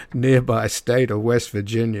nearby state of West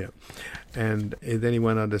Virginia." And then he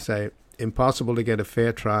went on to say, "Impossible to get a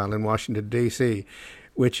fair trial in Washington, D.C.,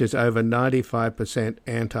 which is over 95%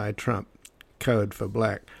 anti-Trump, code for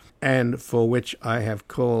black, and for which I have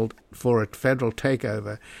called for a federal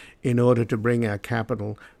takeover in order to bring our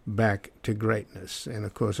capital back to greatness." And,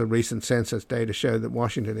 of course, a recent census data show that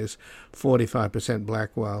Washington is 45%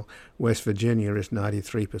 black, while West Virginia is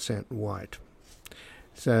 93% white.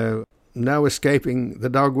 So no escaping the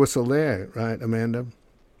dog whistle there, right, Amanda?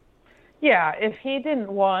 Yeah, if he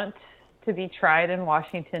didn't want to be tried in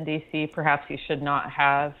Washington, D.C., perhaps he should not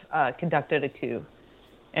have conducted a coup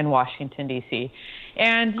in Washington, D.C.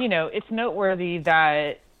 And, it's noteworthy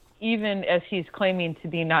that even as he's claiming to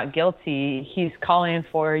be not guilty, he's calling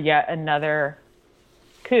for yet another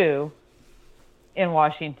coup in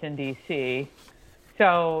Washington, D.C.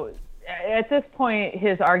 So at this point,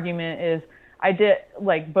 his argument is,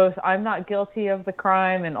 I'm not guilty of the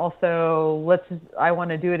crime, and also I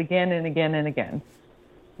want to do it again and again and again,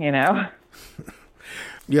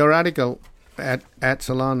 Your article at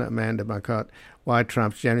Salon, Amanda Marcotte, Why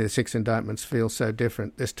Trump's January the 6th Indictments Feel So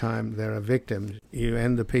Different. This time there are victims. You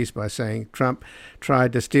end the piece by saying, Trump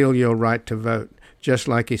tried to steal your right to vote, just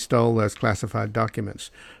like he stole those classified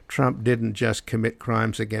documents. Trump didn't just commit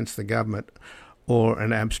crimes against the government or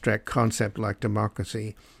an abstract concept like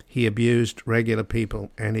democracy. He abused regular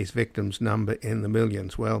people, and his victims number in the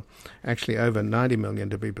millions. Well, actually over 90 million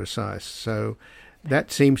to be precise. So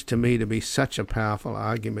that seems to me to be such a powerful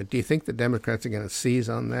argument. Do you think the Democrats are going to seize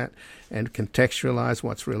on that and contextualize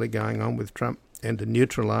what's really going on with Trump and to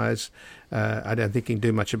neutralize? I don't think he can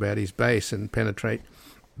do much about his base and penetrate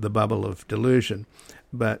the bubble of delusion.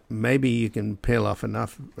 But maybe you can peel off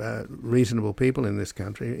enough reasonable people in this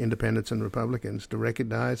country, independents and Republicans, to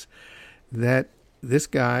recognize that this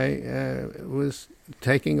guy was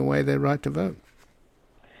taking away their right to vote.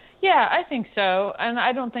 Yeah, I think so. And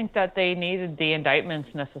I don't think that they needed the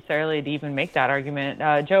indictments necessarily to even make that argument.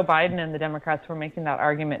 Joe Biden and the Democrats were making that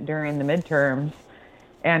argument during the midterms,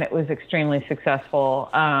 and it was extremely successful.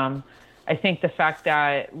 I think the fact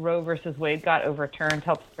that Roe versus Wade got overturned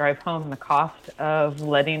helps drive home the cost of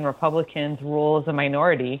letting Republicans rule as a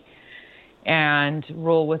minority and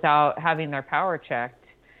rule without having their power checked,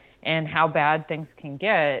 and how bad things can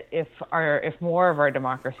get if more of our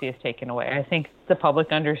democracy is taken away. I think the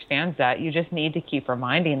public understands that. You just need to keep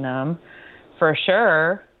reminding them, for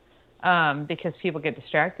sure, because people get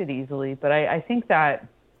distracted easily. But I think that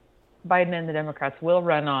Biden and the Democrats will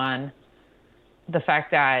run on the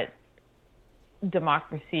fact that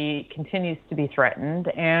democracy continues to be threatened,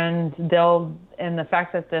 and the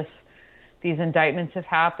fact that these indictments have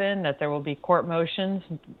happened, that there will be court motions,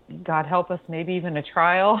 God help us, maybe even a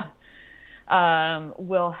trial,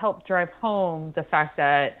 will help drive home the fact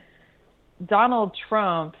that Donald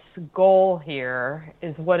Trump's goal here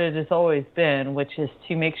is what it has always been, which is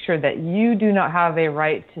to make sure that you do not have a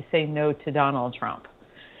right to say no to Donald Trump.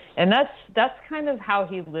 And that's kind of how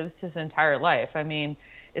he lives his entire life. I mean,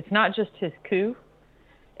 it's not just his coup.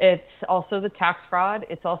 It's also the tax fraud.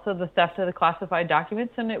 It's also the theft of the classified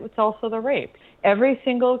documents, and it's also the rape. Every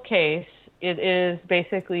single case, it is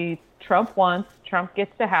basically Trump wants, Trump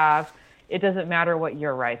gets to have. It doesn't matter what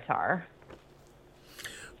your rights are.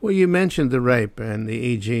 Well, you mentioned the rape and the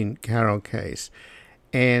E. Jean Carroll case,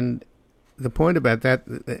 and the point about that,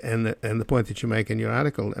 and the point that you make in your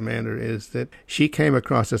article, Amanda, is that she came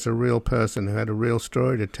across as a real person who had a real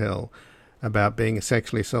story to tell about being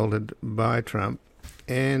sexually assaulted by Trump,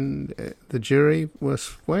 and the jury was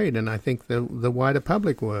swayed, and I think the wider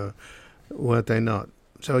public weren't they not?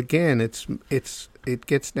 So again, it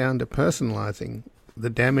gets down to personalizing the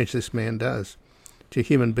damage this man does to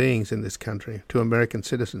human beings in this country, to American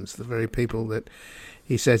citizens, the very people that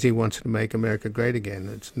he says he wants to make America great again.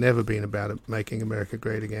 It's never been about making America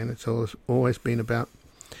great again. It's always been about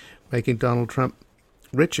making Donald Trump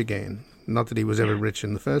rich again. Not that he was ever rich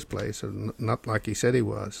in the first place, or not like he said he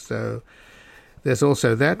was. So there's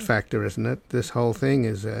also that factor, isn't it? This whole thing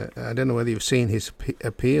is, I don't know whether you've seen his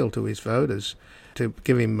appeal to his voters to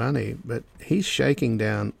give him money, but he's shaking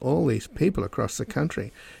down all these people across the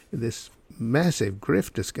country. This massive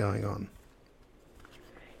grift is going on.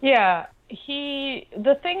 Yeah,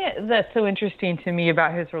 the thing that's so interesting to me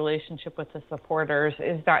about his relationship with the supporters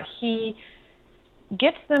is that he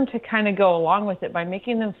gets them to kind of go along with it by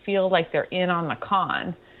making them feel like they're in on the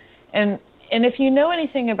con. And if you know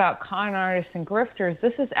anything about con artists and grifters,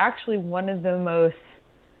 this is actually one of the most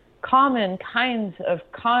common kinds of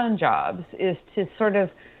con jobs, is to sort of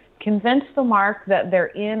convince the mark that they're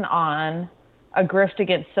in on a grift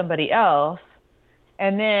against somebody else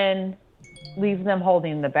and then leave them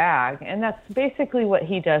holding the bag. And that's basically what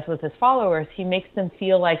he does with his followers. He makes them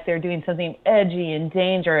feel like they're doing something edgy and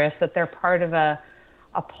dangerous, that they're part of a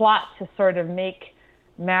plot to sort of make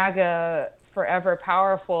MAGA forever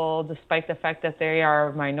powerful, despite the fact that they are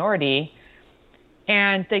a minority.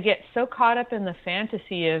 And they get so caught up in the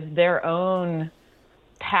fantasy of their own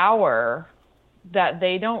power that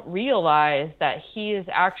they don't realize that he is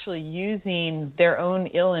actually using their own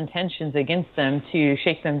ill intentions against them to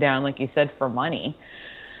shake them down, like you said, for money.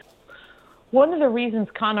 One of the reasons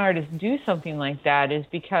con artists do something like that is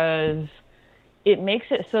because it makes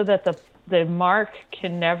it so that the mark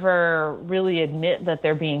can never really admit that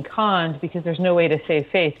they're being conned, because there's no way to save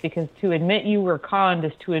face. Because to admit you were conned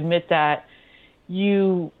is to admit that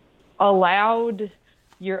you allowed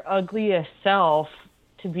your ugliest self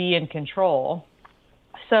to be in control.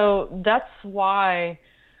 So that's why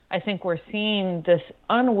I think we're seeing this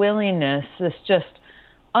unwillingness, this just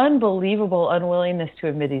unbelievable unwillingness to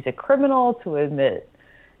admit he's a criminal, to admit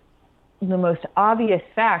the most obvious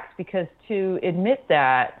facts, because to admit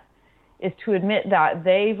that is to admit that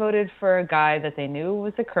they voted for a guy that they knew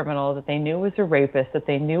was a criminal, that they knew was a rapist, that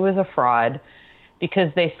they knew was a fraud, because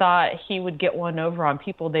they thought he would get one over on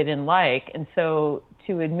people they didn't like. And so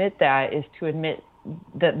to admit that is to admit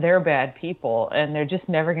that they're bad people, and they're just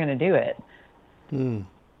never going to do it.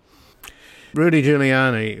 Rudy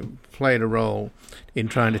Giuliani played a role in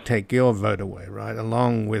trying to take your vote away, right,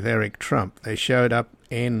 along with Eric Trump. They showed up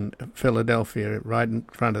in Philadelphia right in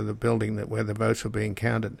front of the building where the votes were being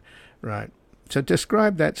counted, right? So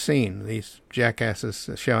describe that scene, these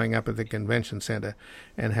jackasses showing up at the convention center,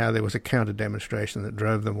 and how there was a counter demonstration that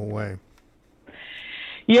drove them away.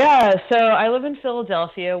 Yeah, so I live in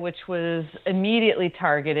Philadelphia, which was immediately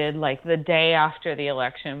targeted like the day after the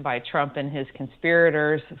election by Trump and his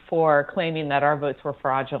conspirators for claiming that our votes were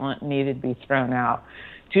fraudulent and needed to be thrown out.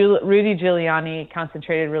 Rudy Giuliani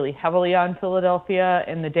concentrated really heavily on Philadelphia,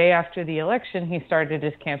 and the day after the election, he started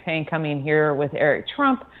his campaign coming here with Eric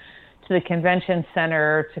Trump to the convention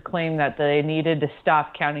center to claim that they needed to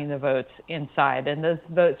stop counting the votes inside. And those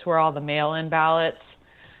votes were all the mail-in ballots.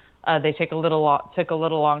 They took a little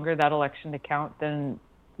longer, that election, to count than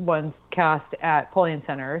ones cast at polling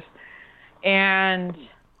centers. And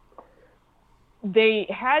they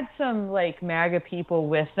had some like MAGA people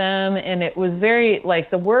with them, and it was very like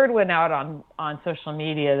the word went out on social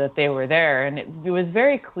media that they were there, and it was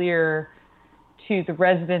very clear to the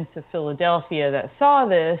residents of Philadelphia that saw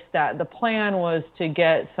this that the plan was to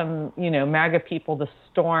get some MAGA people to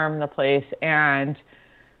storm the place and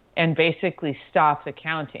basically stop the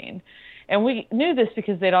counting. And we knew this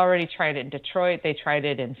because they'd already tried it in Detroit, they tried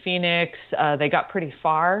it in Phoenix, they got pretty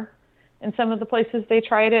far in some of the places they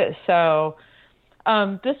tried it. So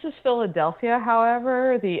this is Philadelphia,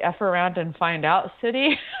 however, the F around and find out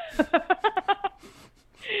city.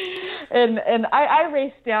 and I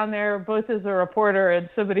raced down there both as a reporter and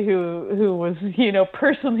somebody who was,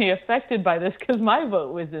 personally affected by this because my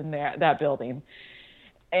vote was in that building.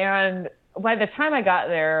 And by the time I got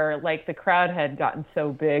there, like the crowd had gotten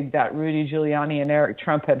so big that Rudy Giuliani and Eric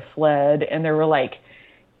Trump had fled, and there were like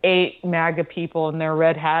 8 MAGA people in their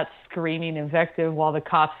red hats screaming invective while the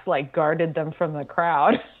cops like guarded them from the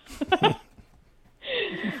crowd.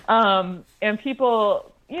 And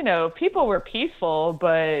people were peaceful,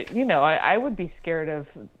 but I would be scared of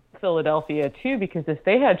Philadelphia too, because if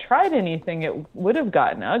they had tried anything, it would have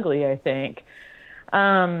gotten ugly, I think.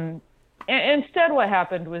 Instead, what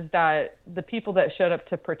happened was that the people that showed up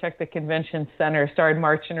to protect the convention center started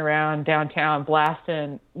marching around downtown,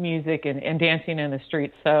 blasting music and dancing in the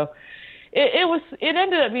streets. So it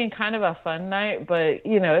ended up being kind of a fun night, but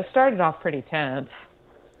it started off pretty tense.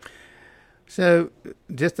 So,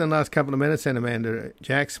 just in the last couple of minutes, then, Amanda,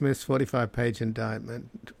 Jack Smith's 45-page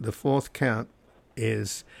indictment, the fourth count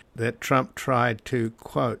is that Trump tried to,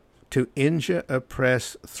 quote, to injure,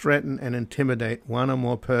 oppress, threaten, and intimidate one or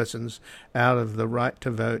more persons out of the right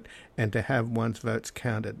to vote and to have one's votes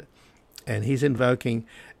counted. And he's invoking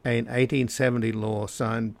an 1870 law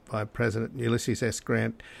signed by President Ulysses S.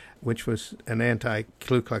 Grant, which was an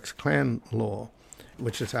anti-Ku Klux Klan law,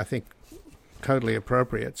 which is, I think, totally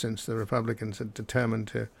appropriate since the Republicans had determined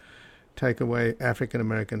to take away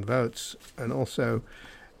African-American votes. And also,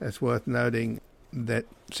 it's worth noting that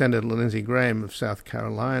Senator Lindsey Graham of South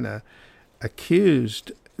Carolina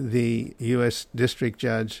accused the U.S. District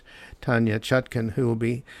Judge Tanya Chutkan, who will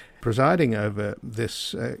be presiding over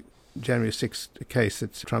this January 6th case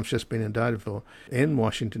that Trump's just been indicted for in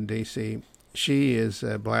Washington, D.C. She is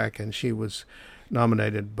black, and she was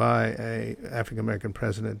nominated by a African-American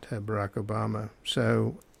president, Barack Obama.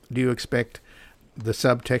 So do you expect the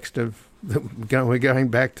subtext of we're going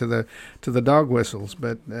back to the dog whistles,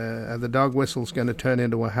 but are the dog whistles going to turn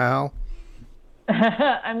into a howl?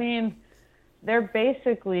 I mean, they're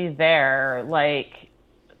basically there. Like,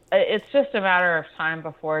 it's just a matter of time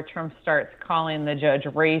before Trump starts calling the judge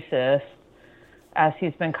racist, as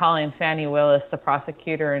he's been calling Fannie Willis, the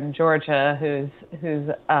prosecutor in Georgia, who's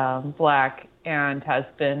black and has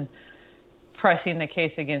been pressing the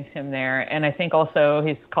case against him there. And I think also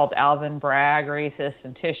he's called Alvin Bragg racist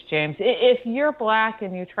and Tish James. If you're black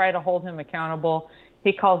and you try to hold him accountable,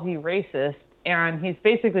 he calls you racist. And he's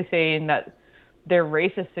basically saying that they're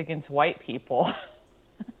racist against white people.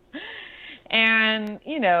 And,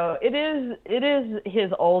 it is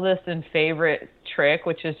his oldest and favorite trick,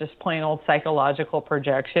 which is just plain old psychological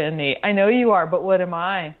projection. I know you are, but what am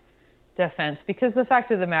I? Defense. Because the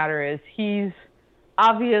fact of the matter is he's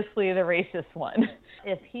obviously the racist one.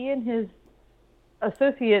 If he and his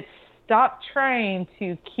associates stop trying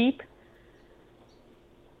to keep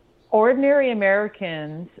ordinary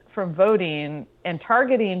Americans from voting and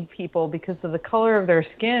targeting people because of the color of their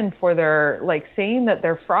skin for their, like, saying that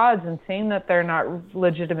they're frauds and saying that they're not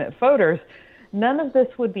legitimate voters, none of this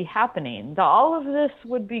would be happening. All of this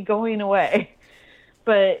would be going away.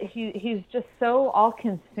 But he's just so all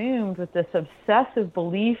consumed with this obsessive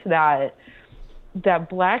belief that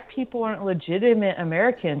black people aren't legitimate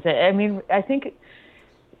Americans. I mean, I think,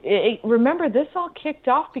 remember, this all kicked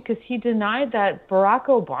off because he denied that Barack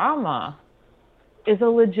Obama is a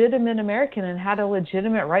legitimate American and had a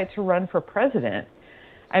legitimate right to run for president.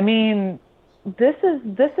 I mean, this has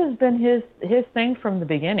been his thing from the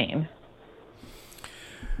beginning.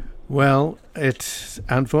 Well, it's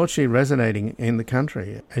unfortunately resonating in the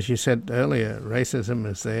country. As you said earlier, racism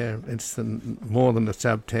is there. It's more than a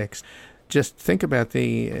subtext. Just think about for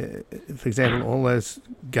example, all those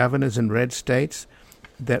governors in red states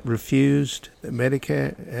that refused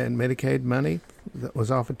Medicare and Medicaid money that was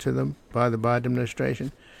offered to them by the Biden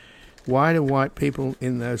administration. Why do white people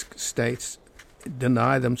in those states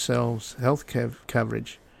deny themselves health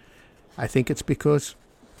coverage? I think it's because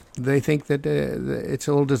they think that it's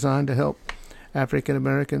all designed to help African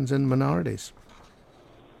Americans and minorities.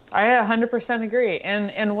 I 100% agree.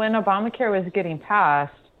 And when Obamacare was getting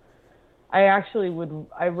passed, I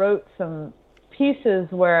wrote some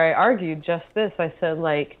pieces where I argued just this. I said,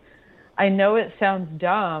 like, I know it sounds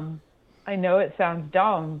dumb,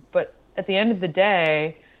 but at the end of the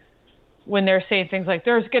day, when they're saying things like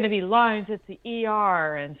there's going to be lines at the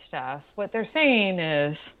ER and stuff, what they're saying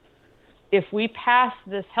is, if we pass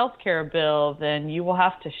this healthcare bill, then you will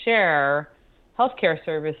have to share healthcare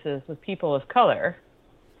services with people of color.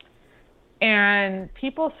 And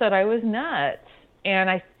people said I was nuts. And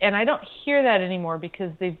I don't hear that anymore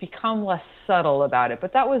because they've become less subtle about it.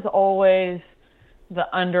 But that was always the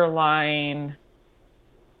underlying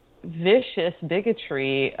vicious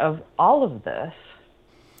bigotry of all of this.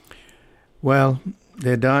 Well,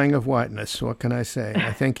 they're dying of whiteness. What can I say?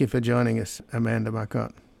 I thank you for joining us, Amanda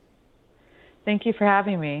Marcotte. Thank you for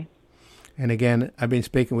having me. And again, I've been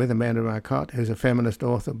speaking with Amanda Marcotte, who's a feminist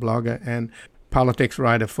author, blogger, and politics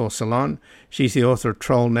writer for Salon. She's the author of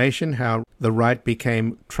Troll Nation, How the Right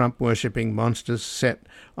Became Trump-Worshipping Monsters Set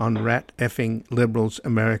on Rat-Effing Liberals,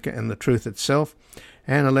 America, and the Truth Itself.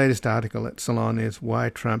 And her latest article at Salon is Why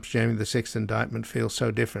Trump's January the 6th Indictment Feels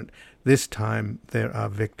So Different. This time, there are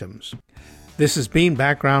victims. This has been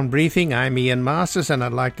Background Briefing. I'm Ian Masters, and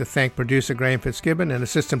I'd like to thank producer Graham Fitzgibbon and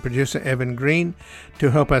assistant producer Evan Green.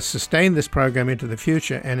 To help us sustain this program into the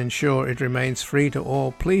future and ensure it remains free to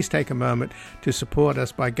all, please take a moment to support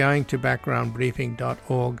us by going to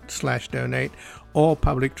backgroundbriefing.org/donate or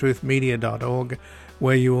publictruthmedia.org,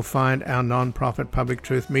 where you will find our non-profit Public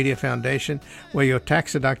Truth Media Foundation, where your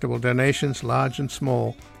tax-deductible donations, large and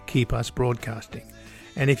small, keep us broadcasting.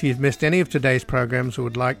 And if you've missed any of today's programs or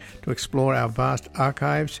would like to explore our vast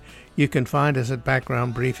archives, you can find us at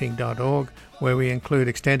backgroundbriefing.org, where we include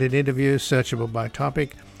extended interviews searchable by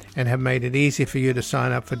topic and have made it easy for you to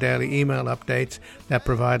sign up for daily email updates that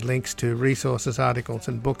provide links to resources, articles,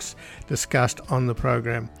 and books discussed on the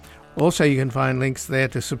program. Also, you can find links there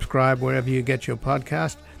to subscribe wherever you get your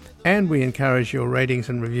podcast, and we encourage your ratings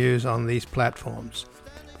and reviews on these platforms.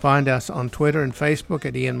 Find us on Twitter and Facebook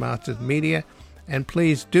at Ian Masters Media, and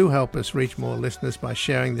please do help us reach more listeners by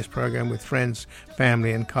sharing this program with friends,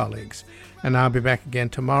 family, and colleagues. And I'll be back again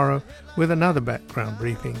tomorrow with another Background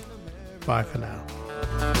Briefing. Bye for now.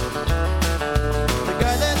 The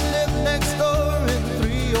guy that lived next door in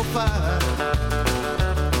 305